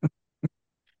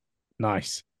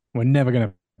 Nice. We're never going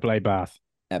to play Bath.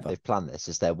 Ever. They've planned this.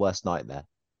 It's their worst nightmare.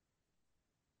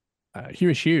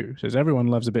 Hugh says everyone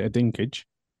loves a bit of dinkage.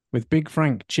 With Big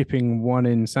Frank chipping one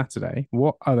in Saturday,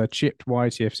 what other chipped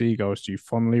YTFC goals do you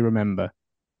fondly remember?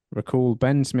 Recall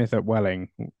Ben Smith at Welling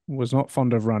was not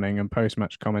fond of running and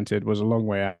post-match commented was a long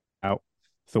way out.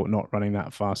 Thought not running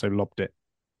that far, so lobbed it.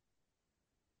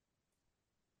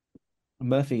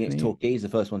 Murphy against Torquay is the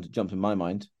first one to jump in my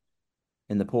mind.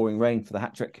 In the pouring rain for the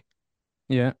hat-trick.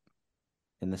 Yeah.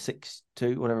 In the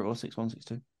 6-2, whatever it was, 6-1,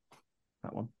 6-2.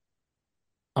 That one.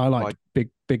 I liked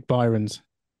big Byron's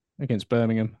against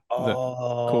Birmingham that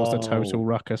caused a total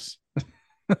ruckus.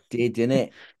 Didn't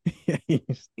it?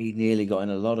 He nearly got in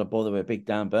a lot of bother with Big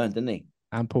Dan Burn, didn't he?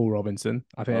 And Paul Robinson.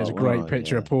 I think there's a great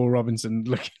picture of Paul Robinson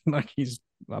looking like he's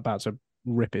about to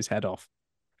rip his head off.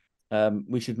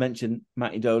 We should mention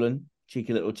Matty Dolan,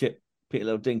 cheeky little chip, pretty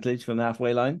little dinklage from the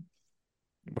halfway line.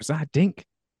 Was that a dink?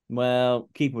 Well,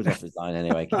 keeper was off his line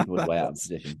anyway. Keeper was way out of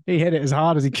position. He hit it as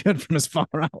hard as he could from as far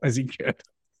out as he could.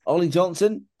 Ollie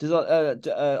Johnson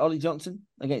Ollie Johnson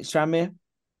against Tranmere.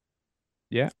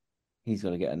 Yeah, he's got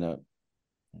to get a note.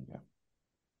 There you go.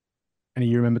 Any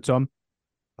you remember, Tom?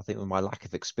 I think with my lack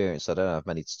of experience, I don't have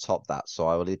many to top that. So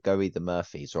I will go either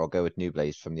Murphy's or I'll go with New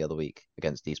Blaze from the other week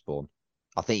against Eastbourne.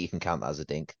 I think you can count that as a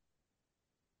dink,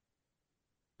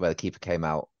 where the keeper came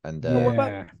out and.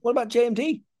 What about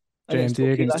JMD?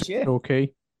 JMD against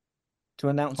Torquay to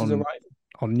announce his arrival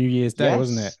on New Year's Day,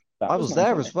 wasn't it? I was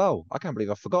there as well. I can't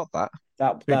believe I forgot that.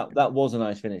 That was a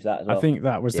nice finish. That as well. I think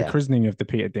that was the christening of the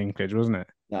Peter Dinklage, wasn't it?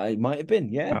 No, it might have been.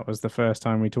 Yeah, that was the first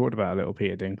time we talked about a little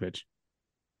Peter Dinklage.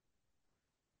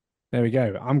 There we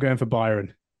go. I'm going for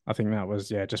Byron. I think that was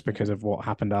just because of what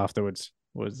happened afterwards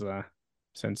was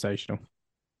sensational.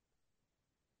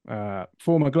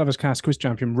 Former Gloverscast quiz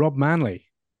champion Rob Manley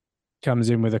comes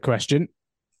in with a question.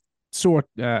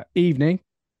 Evening.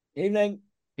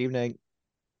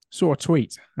 Saw a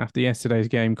tweet after yesterday's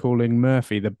game calling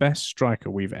Murphy the best striker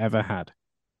we've ever had.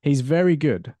 He's very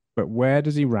good, but where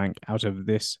does he rank out of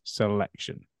this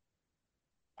selection?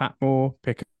 Patmore,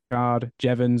 Pickard,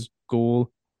 Jevons,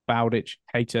 Gall, Bowditch,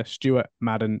 Hayter, Stewart,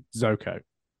 Madden, Zoko.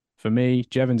 For me,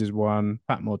 Jevons is 1,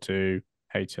 Patmore 2,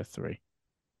 Hayter 3.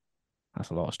 That's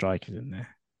a lot of strikers in there.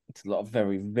 It's a lot of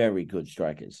very, very good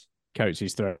strikers.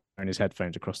 Coates's throwing his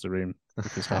headphones across the room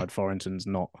because Hyde Forrington's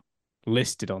not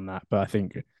listed on that, but I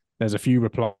think there's a few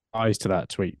replies to that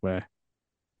tweet where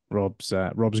Rob's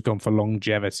gone for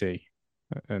longevity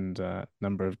and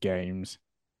number of games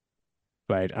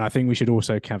played. And I think we should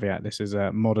also caveat this as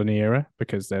a modern era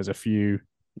because there's a few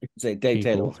say Dave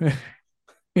Taylor.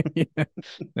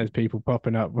 There's people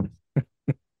popping up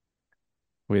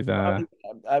with I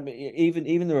mean,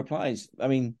 even the replies. I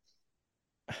mean,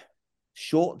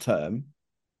 short term,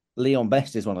 Leon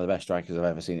Best is one of the best strikers I've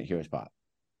ever seen at Heroes Park.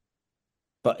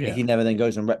 But he never then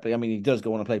goes and replicate. I mean, he does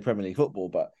go on to play Premier League football,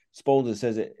 but Spolder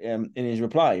says it in his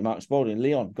reply. Mark Spolder and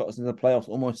Leon got us into the playoffs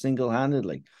almost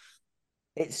single-handedly.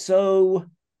 He's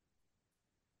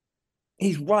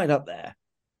right up there.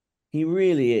 He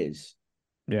really is.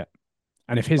 Yeah.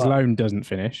 And if his But- loan doesn't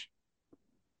finish,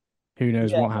 who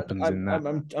knows what happens in that?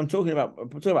 I'm talking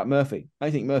about Murphy.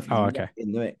 I think Murphy's Oh, right okay.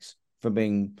 in the mix for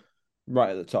being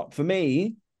right at the top. For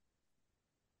me,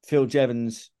 Phil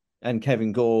Jevons and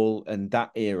Kevin Gall and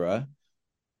that era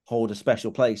hold a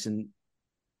special place. And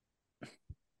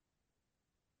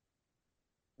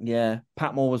yeah,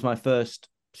 Pat Moore was my first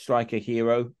striker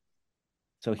hero.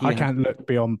 So I can't look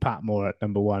beyond Pat Moore at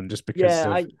number one just because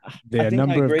of I the think I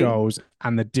number of agree. goals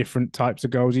and the different types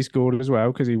of goals he scored as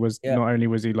well. Because he was Yeah. not only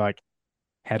was he like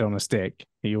head on a stick,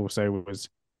 he also was,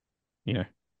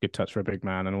 good touch for a big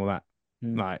man and all that.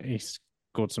 Like he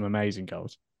scored some amazing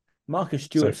goals. Marcus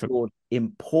Stewart scored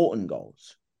important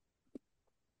goals.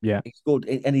 Yeah. He scored,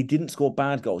 and he didn't score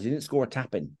bad goals. He didn't score a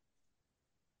tap-in.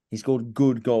 He scored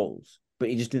good goals, but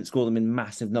he just didn't score them in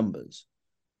massive numbers.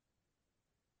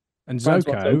 And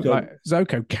Francois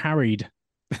Zoko carried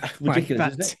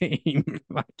ridiculous, that team.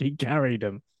 Like he carried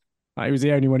them. Like he was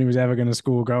the only one who was ever going to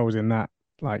score goals in that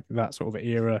sort of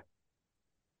era.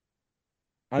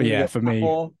 But yeah, for me,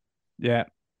 yeah,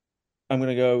 I'm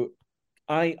gonna go.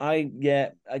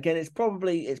 Again, it's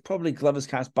probably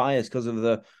Gloverscast bias because of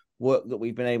the work that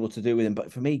we've been able to do with him.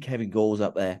 But for me, Kevin Gall's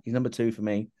up there. He's number 2 for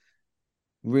me.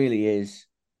 Really is.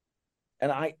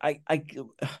 And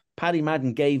Paddy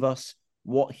Madden gave us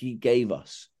what he gave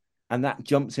us, and that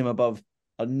jumps him above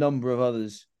a number of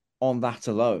others on that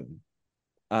alone.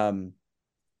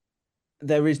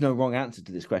 There is no wrong answer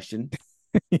to this question.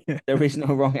 Yeah. There is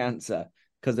no wrong answer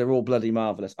because they're all bloody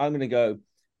marvelous. I'm going to go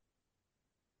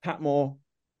Pat Moore,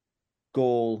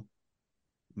 Gall,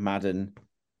 Madden,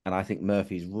 and I think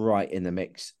Murphy's right in the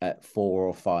mix at 4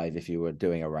 or 5 if you were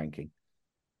doing a ranking.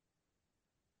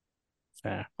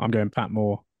 Fair. I'm going Pat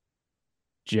Moore,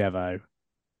 Jevo.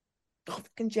 Oh,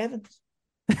 fucking Jevons.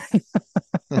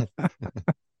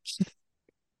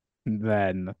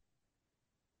 Then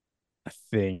I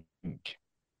think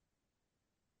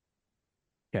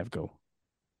Kev Gall.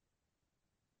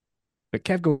 But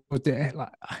Kev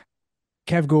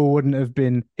Gall wouldn't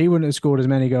have scored as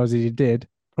many goals as he did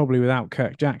probably without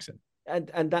Kirk Jackson.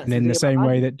 And that's and in the same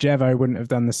way that Jevo wouldn't have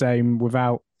done the same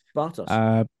without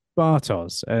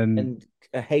Bartos. And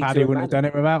Hater Paddy wouldn't have done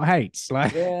it without Hates.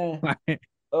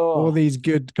 All these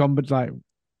good combos.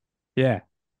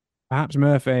 Perhaps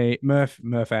Murphy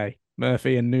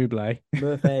and Nuble.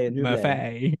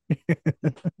 Murphy.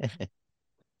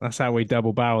 That's how we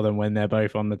double barrel them when they're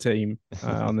both on the team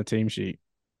on the team sheet.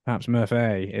 Perhaps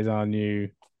Murphy is our new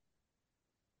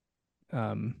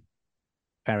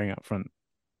pairing up front.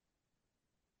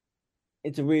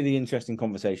 It's a really interesting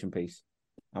conversation piece,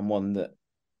 and one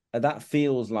that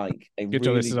feels like a good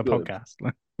really this is a podcast.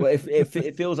 Well,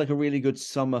 it feels like a really good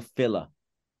summer filler.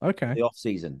 Okay. The off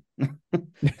season.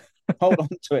 Hold on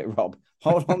to it, Rob.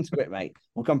 Hold on to it, mate.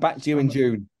 We'll come back to you in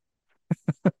June.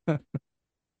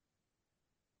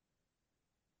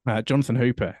 Jonathan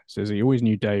Hooper says he always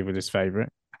knew Dave was his favourite.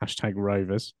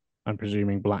 #Rovers. I'm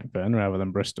presuming Blackburn rather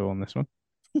than Bristol on this one.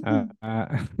 Do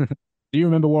you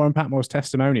remember Warren Patmore's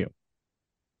testimonial?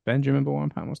 Ben, do you remember Warren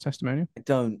Patmore's testimonial? I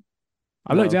don't.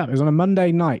 I looked it up. It was on a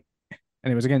Monday night,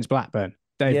 and it was against Blackburn.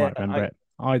 Dave might remember it.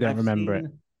 I don't remember it.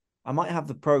 I might have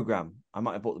the program. I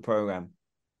might have bought the program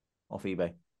off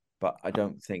eBay, but I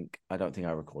don't think I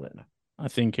recall it now. I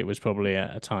think it was probably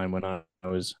at a time when I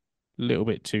was a little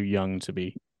bit too young to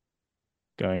be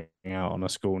going out on a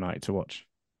school night to watch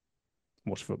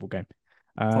a football game.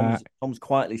 Tom's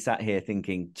quietly sat here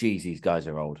thinking, geez, these guys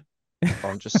are old.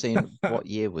 I'm just seeing what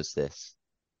year was this?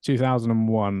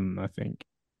 2001, I think.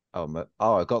 Oh,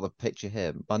 I got the picture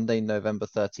here. Monday, November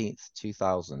 13th,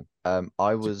 2000.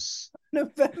 I was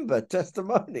November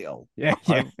testimonial. Yeah.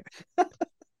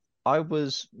 I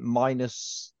was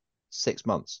minus 6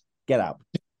 months. Get out.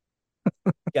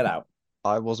 Get out.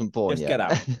 I wasn't born Just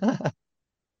yet. Get out.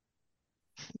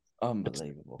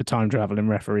 Unbelievable. The time traveling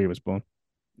referee was born.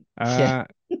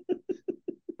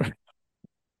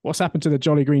 What's happened to the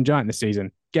Jolly Green Giant this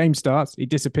season? Game starts, he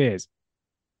disappears.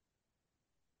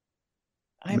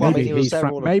 Maybe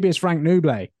it's Frank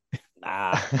Nuble.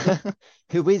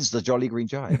 Who is the Jolly Green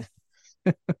Giant?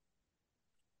 I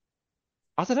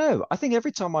don't know. I think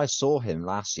every time I saw him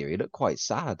last year, he looked quite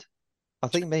sad. I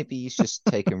think maybe he's just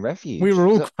taking refuge. We were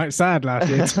all quite sad last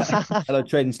year. Hello,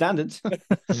 Trading Standards.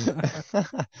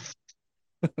 The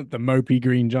mopey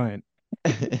Green Giant.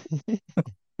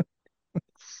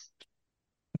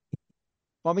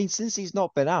 I mean, since he's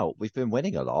not been out, we've been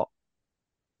winning a lot.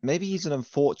 Maybe he's an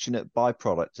unfortunate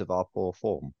byproduct of our poor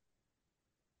form.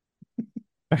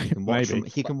 He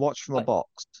can watch from a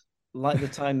box. Like the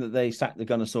time that they sacked the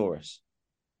Gunnosaurus.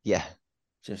 Yeah.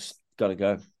 Just got to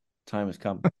go. Time has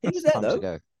come. He was there,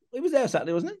 though. He was there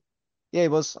Saturday, wasn't he? Yeah, he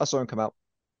was. I saw him come out.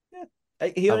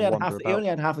 He Have only a had wander half. He about. only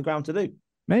had half the ground to do.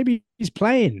 Maybe he's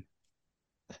playing.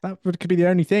 Could be the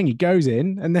only thing. He goes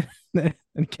in and then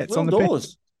and gets Will on the pitch.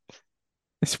 Dawes.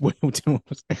 It's Will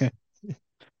Dawes. Yeah.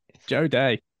 Joe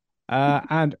Day.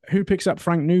 And who picks up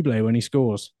Frank Nouble when he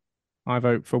scores? I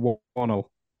vote for Wannell.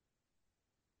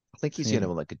 I think he's the only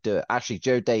one that could do it. Actually,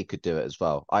 Joe Day could do it as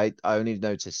well. I only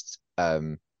noticed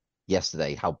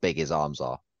yesterday how big his arms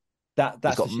are. That's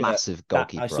He's got the shirt. massive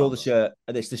goalkeeper I saw the arms. shirt.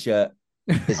 And it's the shirt.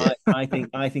 Is it?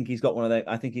 I think he's got one of those.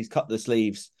 I think he's cut the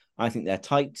sleeves. I think they're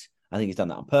tight. I think he's done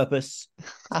that on purpose.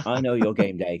 I know your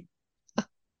game day.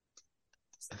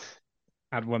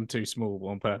 Had one too small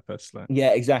on purpose. Like.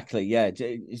 Yeah, exactly. Yeah.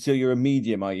 So you're a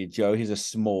medium, are you, Joe? He's a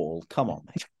small. Come on,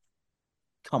 mate.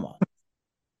 Come on.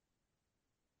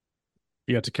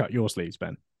 You had to cut your sleeves,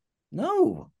 Ben.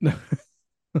 No.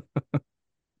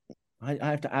 I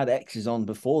have to add X's on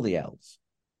before the L's.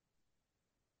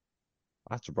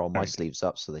 I have to roll my sleeves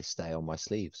up so they stay on my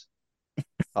sleeves.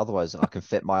 Otherwise, I can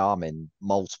fit my arm in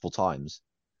multiple times.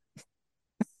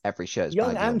 Every shirt is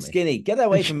Young baggy on and me. skinny. Get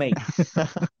away from me.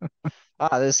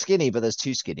 There's skinny, but there's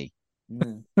too skinny.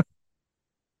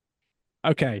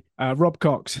 Okay, Rob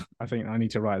Cox. I think I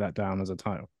need to write that down as a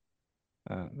title.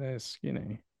 There's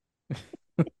skinny. I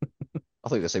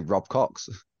thought you were going to say Rob Cox.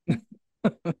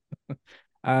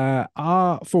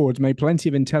 Our forwards made plenty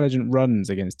of intelligent runs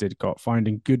against Didcot,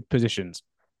 finding good positions,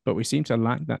 but we seem to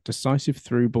lack that decisive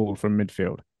through ball from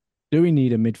midfield. Do we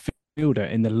need a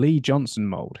midfielder in the Lee Johnson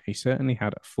mould? He certainly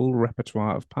had a full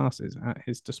repertoire of passes at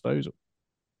his disposal.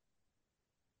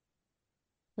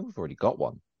 I think we've already got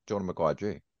one. Jordan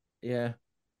Maguire-Drew. Yeah.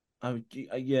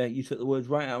 Yeah, you took the words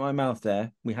right out of my mouth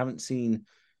there. We haven't seen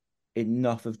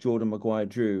enough of Jordan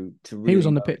Maguire-Drew to really. He was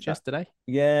on the pitch yesterday.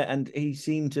 Yeah, and he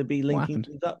seemed to be linking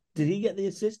things up. Did he get the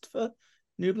assist for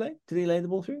Nouble? Did he lay the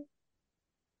ball through?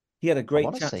 He had a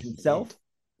great chance himself.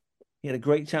 He had a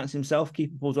great chance himself.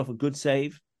 Keeper pulls off a good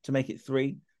save to make it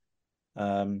 3.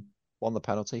 Won the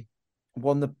penalty.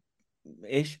 Won the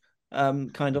ish.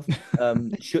 Kind of.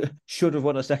 Should have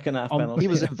won a second half penalty. He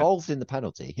was involved in the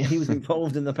penalty. He was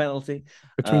involved in the penalty.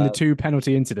 Between the 2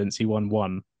 penalty incidents, he won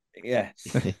 1. Yes.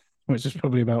 Which is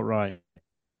probably about right.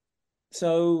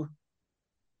 So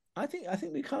I think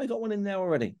we kind of got one in there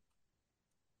already.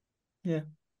 Yeah.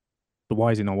 But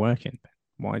why is it not working?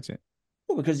 Why is it?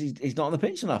 Well, because he's not on the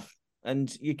pitch enough.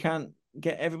 And you can't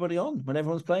get everybody on when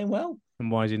everyone's playing well. And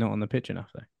why is he not on the pitch enough,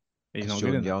 though? He's not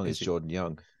Jordan good Young. Is Jordan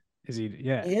Young. Is he?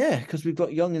 Yeah. Yeah, because we've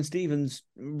got Young and Stevens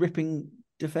ripping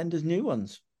defenders new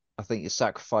ones. I think you're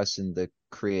sacrificing the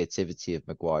creativity of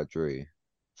Maguire-Drew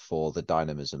for the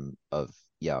dynamism of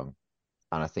Young.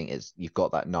 And I think you've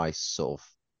got that nice sort of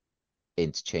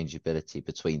interchangeability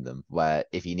between them, where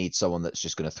if you need someone that's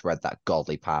just going to thread that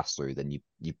godly pass through, then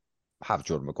you have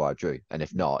Jordan Maguire-Drew. And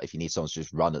if not, if you need someone to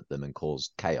just run at them and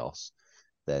cause chaos,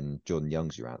 then Jordan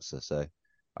Young's your answer. So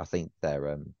I think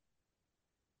they're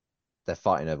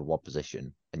fighting over one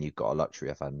position, and you've got a luxury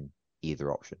of having either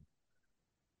option.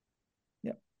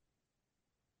 Yep.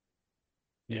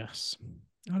 Yes.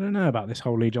 I don't know about this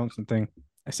whole Lee Johnson thing.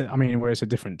 It's a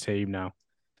different team now.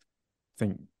 I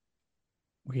think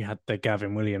we had the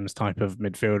Gavin Williams type of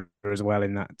midfielder as well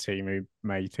in that team who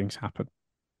made things happen.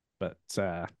 But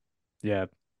yeah,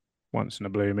 once in a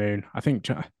blue moon. I think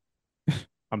I'm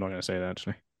not going to say that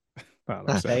actually.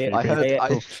 Say it.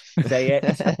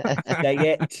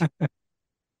 Say it.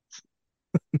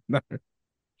 No,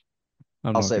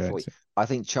 I'll say it for you. I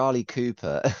think Charlie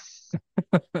Cooper.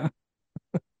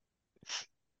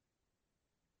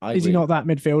 Is he not that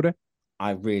midfielder?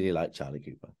 I really like Charlie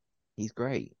Cooper. He's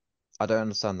great. I don't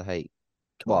understand the hate.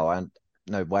 Well, I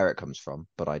know where it comes from,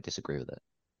 but I disagree with it.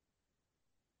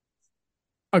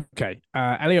 Okay.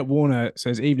 Elliot Warner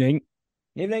says, evening.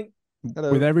 Evening.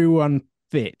 Hello. With everyone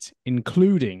fit,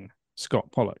 including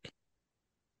Scott Pollock,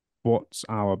 what's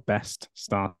our best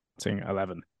starting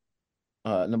 11?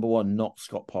 Number 1, not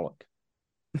Scott Pollock.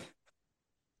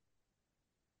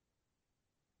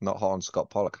 Not hot on Scott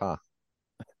Pollock, huh?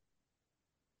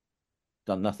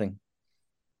 Done nothing.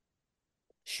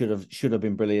 Should have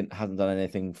been brilliant. Hasn't done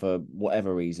anything for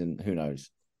whatever reason. Who knows?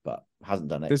 But hasn't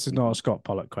done it. This is not a Scott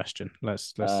Pollock question.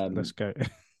 Let's go.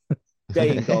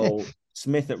 Day in goal.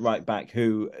 Smith at right back,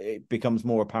 who it becomes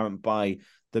more apparent by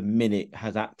the minute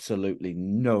has absolutely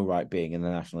no right being in the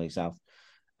National League South.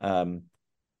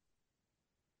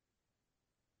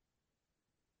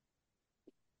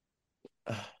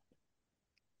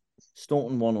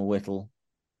 Staunton, Wannell, Whittle.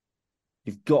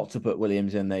 You've got to put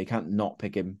Williams in there. You can't not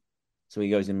pick him. So he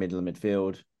goes in middle of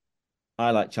midfield.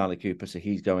 I like Charlie Cooper, so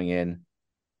he's going in.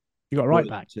 You got a right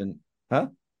back. Huh?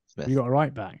 Smith. You got a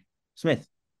right back. Smith.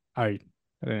 I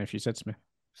don't know if you said Smith.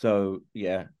 So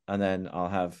yeah, and then I'll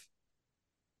have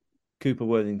Cooper,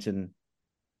 Worthington,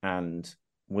 and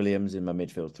Williams in my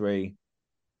midfield three.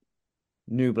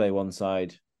 Newblay one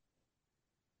side.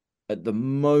 At the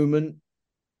moment,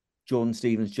 Jordan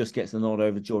Stevens just gets the nod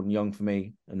over Jordan Young for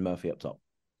me, and Murphy up top.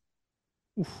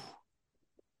 Oof.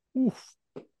 Oof.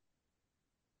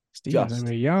 Stevens Just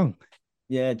over Young.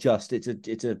 yeah, just it's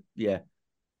a yeah,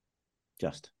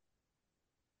 just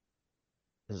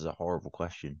This is a horrible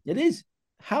question. it is.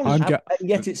 How I'm and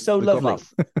yet it's so We've got lovely.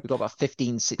 we've got about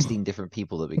 15, 16 different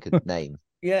people that we could name.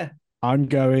 Yeah, I'm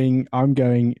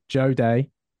going Joe Day.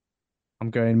 I'm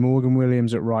going Morgan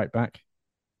Williams at right back.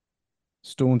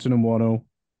 Staunton and Waddle,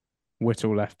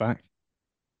 Whittle left back.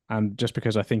 And just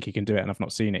because I think he can do it and I've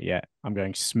not seen it yet, I'm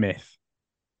going Smith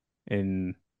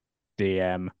in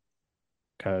DM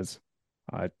because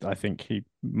I think he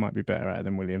might be better at it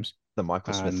than Williams. The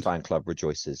Michael Smith And fan club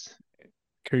rejoices.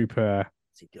 Cooper,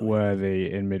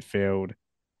 Worthy in midfield,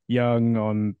 Young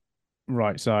on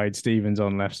right side, Stevens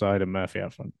on left side, and Murphy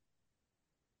up front.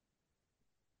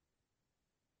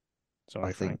 Sorry,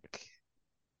 I Frank. think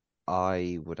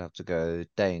I would have to go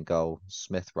Day in goal,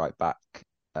 Smith right back,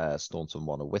 Staunton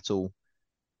Warner Whittle,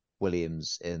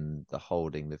 Williams in the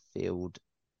holding midfield.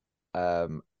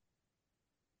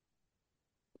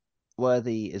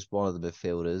 Worthy is one of the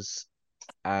midfielders,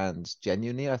 and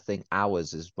genuinely, I think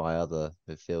Ours is my other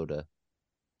midfielder.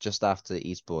 Just after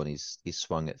Eastbourne, he's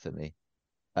swung it for me.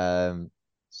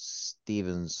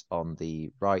 Stevens on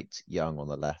the right, Young on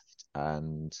the left,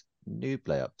 and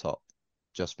Newblay up top,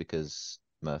 just because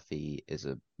Murphy is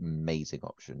an amazing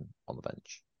option on the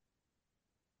bench.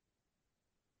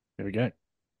 There we go.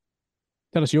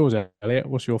 Tell us yours, Elliot.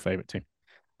 What's your favourite team?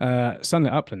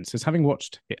 Sunlit Uplands says, having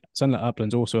watched it, Sunlit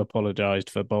Uplands also apologised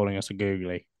for bowling us a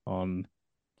googly on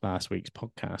last week's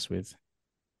podcast with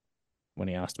when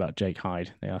he asked about Jake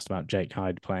Hyde. They asked about Jake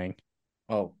Hyde playing.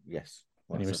 Oh yes,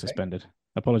 well, and he was okay. suspended.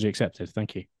 Apology accepted.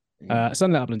 Thank you. Yeah.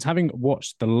 Sunlit Uplands, having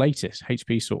watched the latest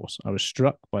HP Source, I was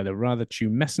struck by the rather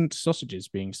tumescent sausages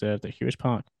being served at Hewish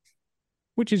Park.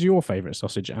 Which is your favourite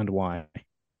sausage and why?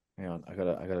 Hang on, I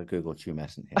gotta Google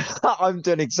tumescent here. I'm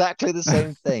doing exactly the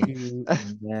same thing.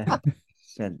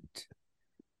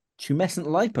 Tumescent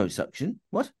liposuction?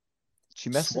 What?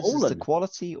 Tumescence is the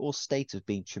quality or state of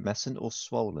being tumescent or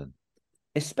swollen.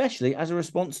 Especially as a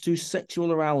response to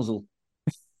sexual arousal.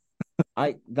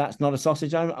 That's not a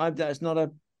sausage. That's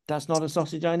not a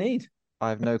sausage I need. I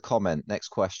have no comment. Next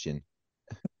question.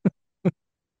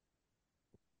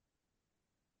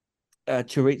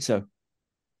 Chorizo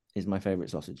is my favorite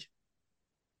sausage.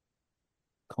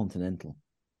 Continental.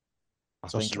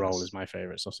 Sausage roll is my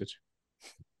favorite sausage.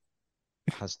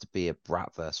 Has to be a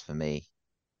bratwurst for me.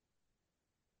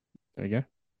 There you go.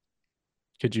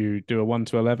 Could you do a 1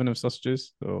 to 11 of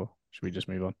sausages, or should we just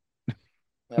move on?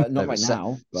 Not right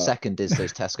now. But... Second is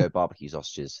those Tesco barbecue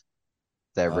sausages.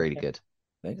 They're really good.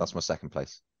 That's my second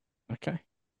place. Okay.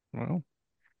 Well,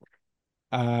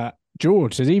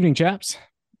 George says, evening, chaps.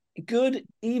 Good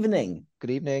evening. Good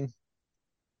evening.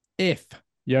 If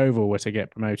Yeovil were to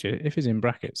get promoted, if it's in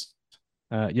brackets,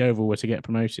 Yeovil were to get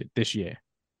promoted this year,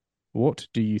 what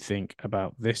do you think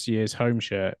about this year's home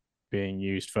shirt being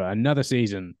used for another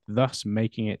season, thus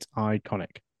making it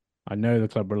iconic? I know the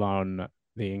club rely on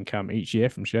the income each year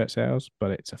from shirt sales,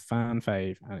 but it's a fan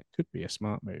fave and it could be a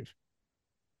smart move.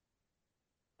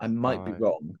 I might be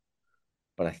wrong,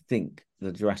 but I think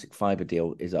the Jurassic Fiber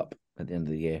deal is up at the end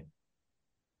of the year.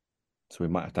 So we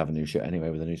might have to have a new shirt anyway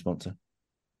with a new sponsor.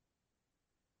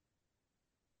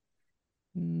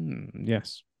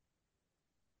 Yes.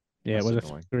 Yeah, That's it was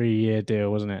annoying. a 3-year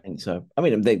deal, wasn't it? I think so. I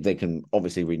mean, they can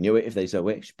obviously renew it if they so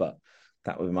wish, but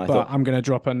that would be my thought. I'm going to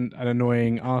drop an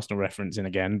annoying Arsenal reference in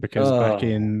again because back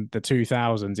in the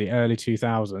 2000s, the early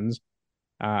 2000s,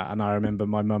 and I remember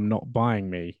my mum not buying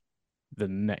me the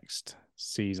next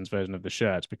season's version of the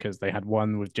shirts because they had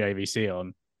one with JVC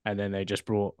on, and then they just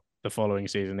brought the following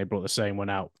season, they brought the same one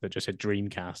out that just had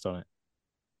Dreamcast on it,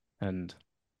 and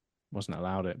wasn't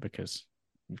allowed it because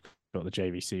you've got the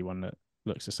JVC one that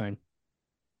looks the same.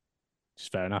 It's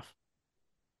fair enough.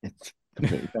 It's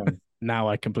completely fair. Now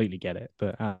I completely get it,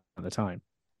 but at the time,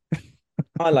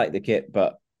 I like the kit,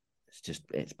 but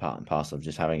it's part and parcel of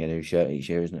just having a new shirt each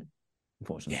year, isn't it?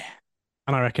 Unfortunately, yeah.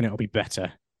 And I reckon it'll be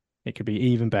better. It could be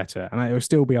even better, and it will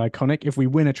still be iconic. If we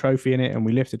win a trophy in it and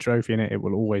we lift a trophy in it, it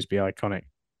will always be iconic.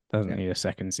 Doesn't need a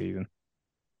second season.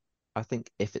 I think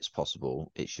if it's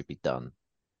possible, it should be done.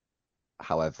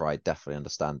 However, I definitely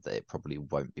understand that it probably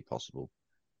won't be possible.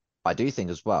 I do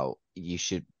think as well,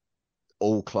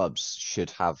 all clubs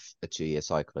should have a 2-year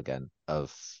cycle again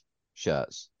of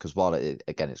shirts, because while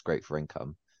it's great for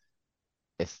income,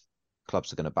 if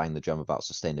clubs are going to bang the drum about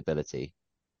sustainability,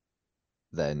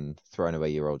 then throwing away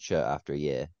your old shirt after a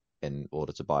year in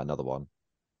order to buy another one.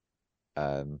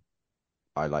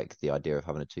 I like the idea of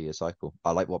having a 2-year cycle.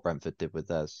 I like what Brentford did with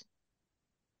theirs.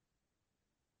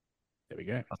 There we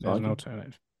go. That's There's an fine.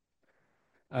 alternative.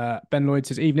 Ben Lloyd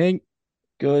says, evening.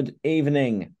 Good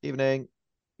evening. Evening.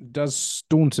 Does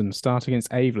Staunton start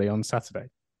against Aveley on Saturday?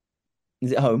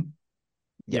 Is it home?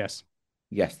 Yep. Yes.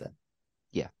 Yes, then.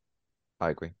 I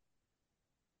agree.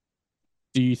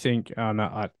 Do you think? Oh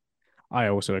no, I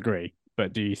also agree.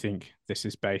 But do you think this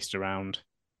is based around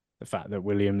the fact that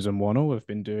Williams and Wannell have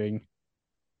been doing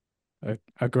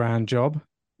a grand job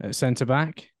at centre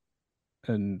back,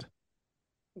 and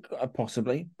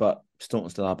Possibly, but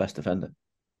Staunton's still our best defender.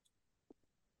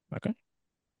 okay,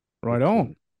 right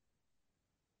on.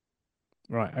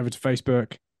 Right over to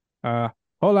Facebook.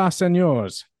 Hola,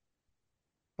 senors.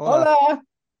 Hola!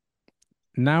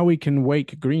 Now we can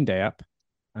wake Green Day up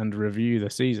and review the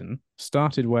season.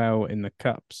 Started well in the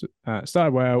cups.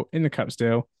 Started well in the cup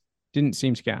still. Didn't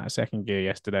seem to get out of second gear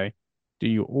yesterday. Do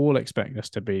you all expect us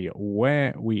to be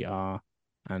where we are,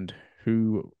 and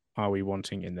who are we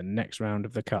wanting in the next round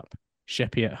of the cup?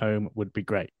 Sheppy at home would be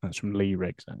great. That's from Lee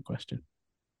Riggs, that question.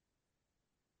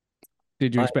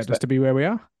 Did you expect us to be where we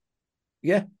are?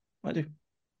 Yeah, I do.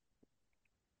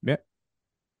 Yeah.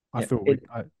 I Yeah, thought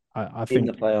I in think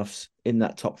the playoffs, in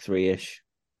that top 3-ish.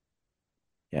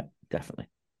 Yeah, definitely.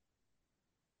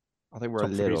 I think we're a Top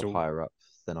three's little all- higher up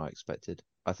than I expected.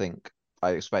 I think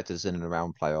I expected us in and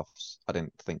around playoffs. I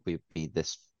didn't think we'd be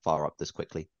this far up this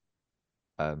quickly.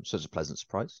 So it's a pleasant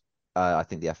surprise. I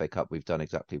think the FA Cup, we've done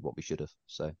exactly what we should have.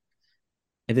 So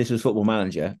If this was Football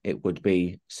Manager, it would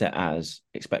be set as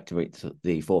expect to reach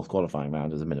the fourth qualifying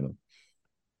round as a minimum.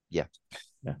 Yeah.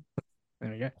 There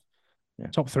we go. Yeah.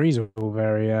 Top threes are all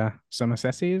very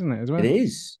Somerset-y, isn't it, as well? It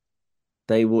is.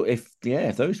 They will, if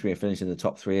those three are finishing in the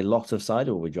top 3, a lot of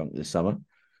cider will be drunk this summer.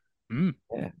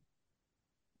 Yeah.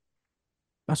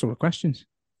 That's all the questions.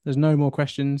 There's no more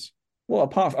questions. Well,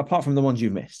 apart from the ones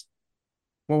you've missed.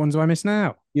 What ones do I miss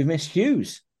now? You've missed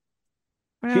Hughes.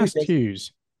 I Hughes asked says-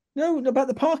 Hughes. No, about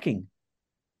the parking.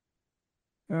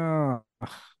 Oh,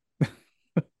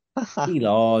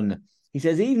 Elon. He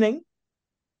says, evening.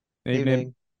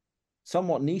 evening.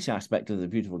 Somewhat niche aspect of the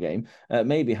beautiful game.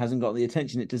 Maybe hasn't got the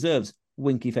attention it deserves.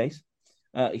 Winky face.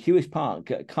 Hewish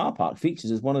Park car park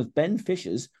features as one of Ben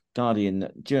Fisher's Guardian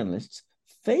journalists'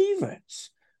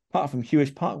 favourites. Apart from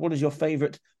Hewish Park, what is your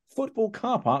favourite football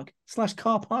car park /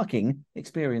 car parking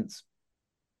experience?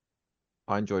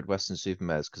 I enjoyed Western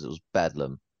Supermares because it was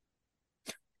bedlam.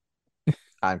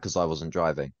 And because I wasn't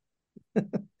driving.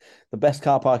 The best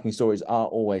car parking stories are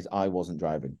always I wasn't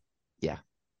driving. Yeah.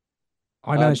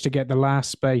 I managed to get the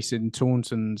last space in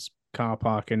Taunton's car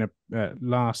park in a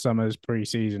last summer's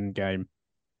pre-season game.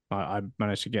 I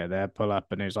managed to get there, pull up,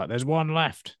 and it was like, there's one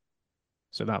left.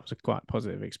 So that was a quite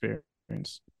positive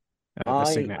experience at the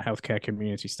Signet Healthcare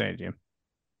Community Stadium.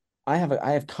 I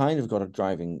have kind of got a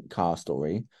driving car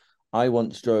story. I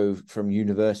once drove from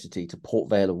university to Port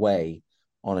Vale away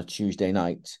on a Tuesday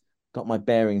night, got my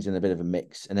bearings in a bit of a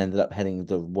mix, and ended up heading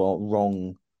down the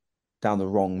wrong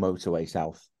motorway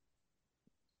south.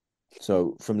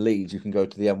 So from Leeds, you can go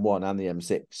to the M1 and the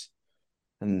M6.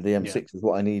 And the M6 is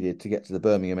what I needed to get to the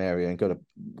Birmingham area and go to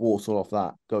Walsall off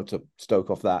that, go to Stoke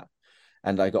off that.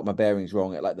 And I got my bearings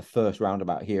wrong at like the first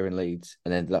roundabout here in Leeds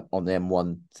and ended up on the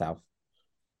M1 south,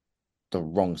 the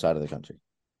wrong side of the country.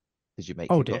 Did you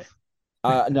make Oh, kickoff?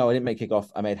 dear. No, I didn't make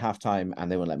kickoff. I made halftime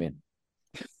and they wouldn't let me in.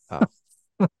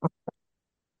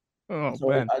 Oh, So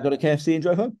Ben. I got a KFC and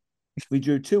drove home. We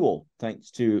drew 2-2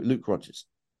 thanks to Luke Rogers.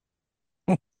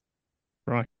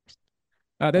 Right.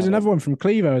 There's another one from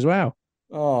Clevo as well.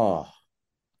 Oh,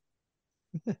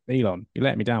 Elon, you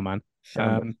let me down, man.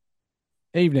 shambles.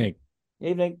 Evening.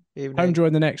 Evening. Home draw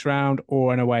in the next round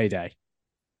or an away day?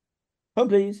 Home,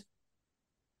 please.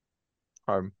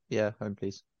 Home. Yeah, home,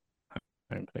 please.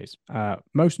 Home, please.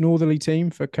 Most northerly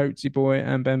team for Coatsy Boy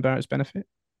and Ben Barrett's benefit?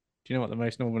 Do you know what the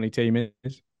most northerly team is? I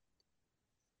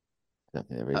don't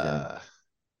think there is any.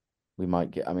 We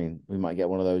might get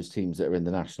one of those teams that are in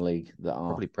the National League that are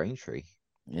Probably Braintree.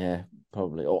 Yeah,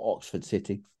 probably. Or Oxford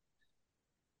City.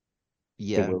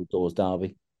 Yeah. The Will Dawes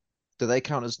Derby. Do they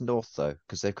count as North though?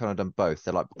 Because they've kind of done both.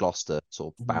 They're like Gloucester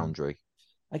sort of boundary.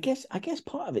 I guess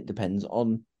part of it depends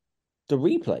on the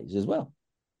replays as well.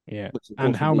 Yeah. Which, of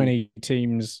And course, how will be- many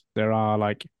teams there are,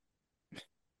 like,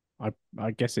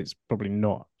 I guess it's probably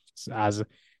not as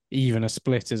even a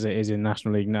split as it is in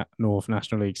National League North,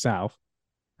 National League South,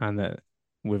 and that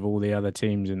with all the other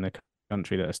teams in the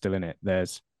country that are still in it,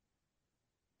 there's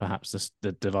perhaps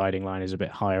the dividing line is a bit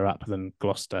higher up than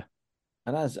Gloucester.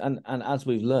 And as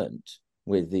we've learnt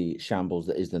with the shambles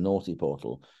that is the naughty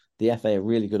portal, the FA are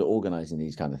really good at organising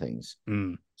these kind of things.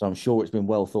 Mm. So I'm sure it's been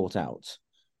well thought out.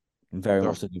 I'm very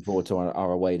much looking forward to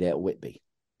our away day at Whitby.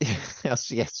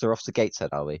 Yes, we're off to Gateshead,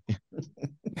 are we?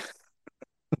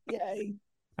 Yay!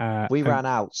 We ran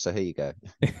out, so here you go.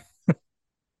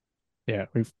 Yeah,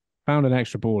 we've found an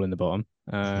extra ball in the bottom.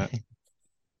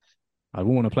 I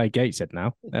want to play Gateshead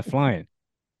now. They're flying.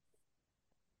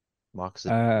 Marcus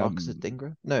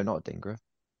Dingra? No, not Dingra.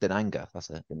 Dinanga, that's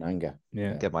it. Dinanga.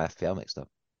 Yeah. Get my FPL mixed up.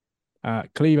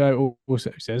 Clevo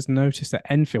also says, notice that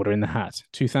Enfield are in the hat.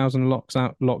 2000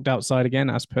 locked outside again,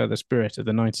 as per the spirit of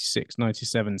the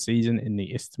 96-97 season in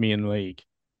the Isthmian League.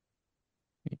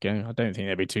 There you go. I don't think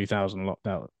there'll be 2000 locked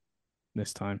out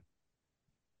this time.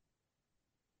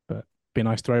 But be a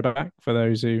nice throwback for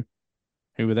those who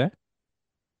were there.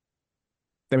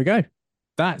 There we go.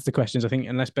 That's the questions, I think,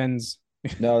 unless Ben's...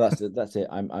 No, that's it.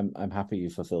 I'm happy you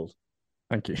fulfilled.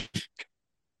 Thank you.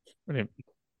 Brilliant.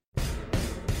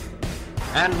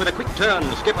 And with a quick turn,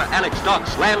 skipper Alex Dock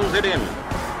slams it in.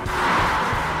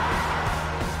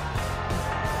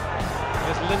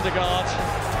 There's Lindegaard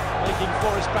making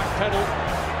Forrest backpedal.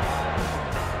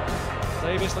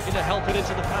 Davis looking to help it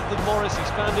into the path of Morris. He's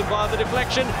found him via the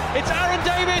deflection. It's Aaron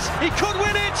Davis. He could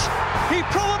win it. He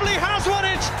probably has won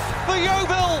it for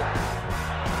Yeovil.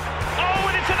 Oh,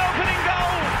 and it's an opening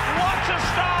goal. What a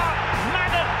start.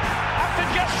 Madden, after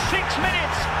just 6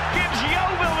 minutes, gives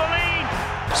Yeovil the lead.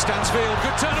 Stansfield,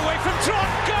 good turn away from Trot.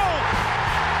 Goal!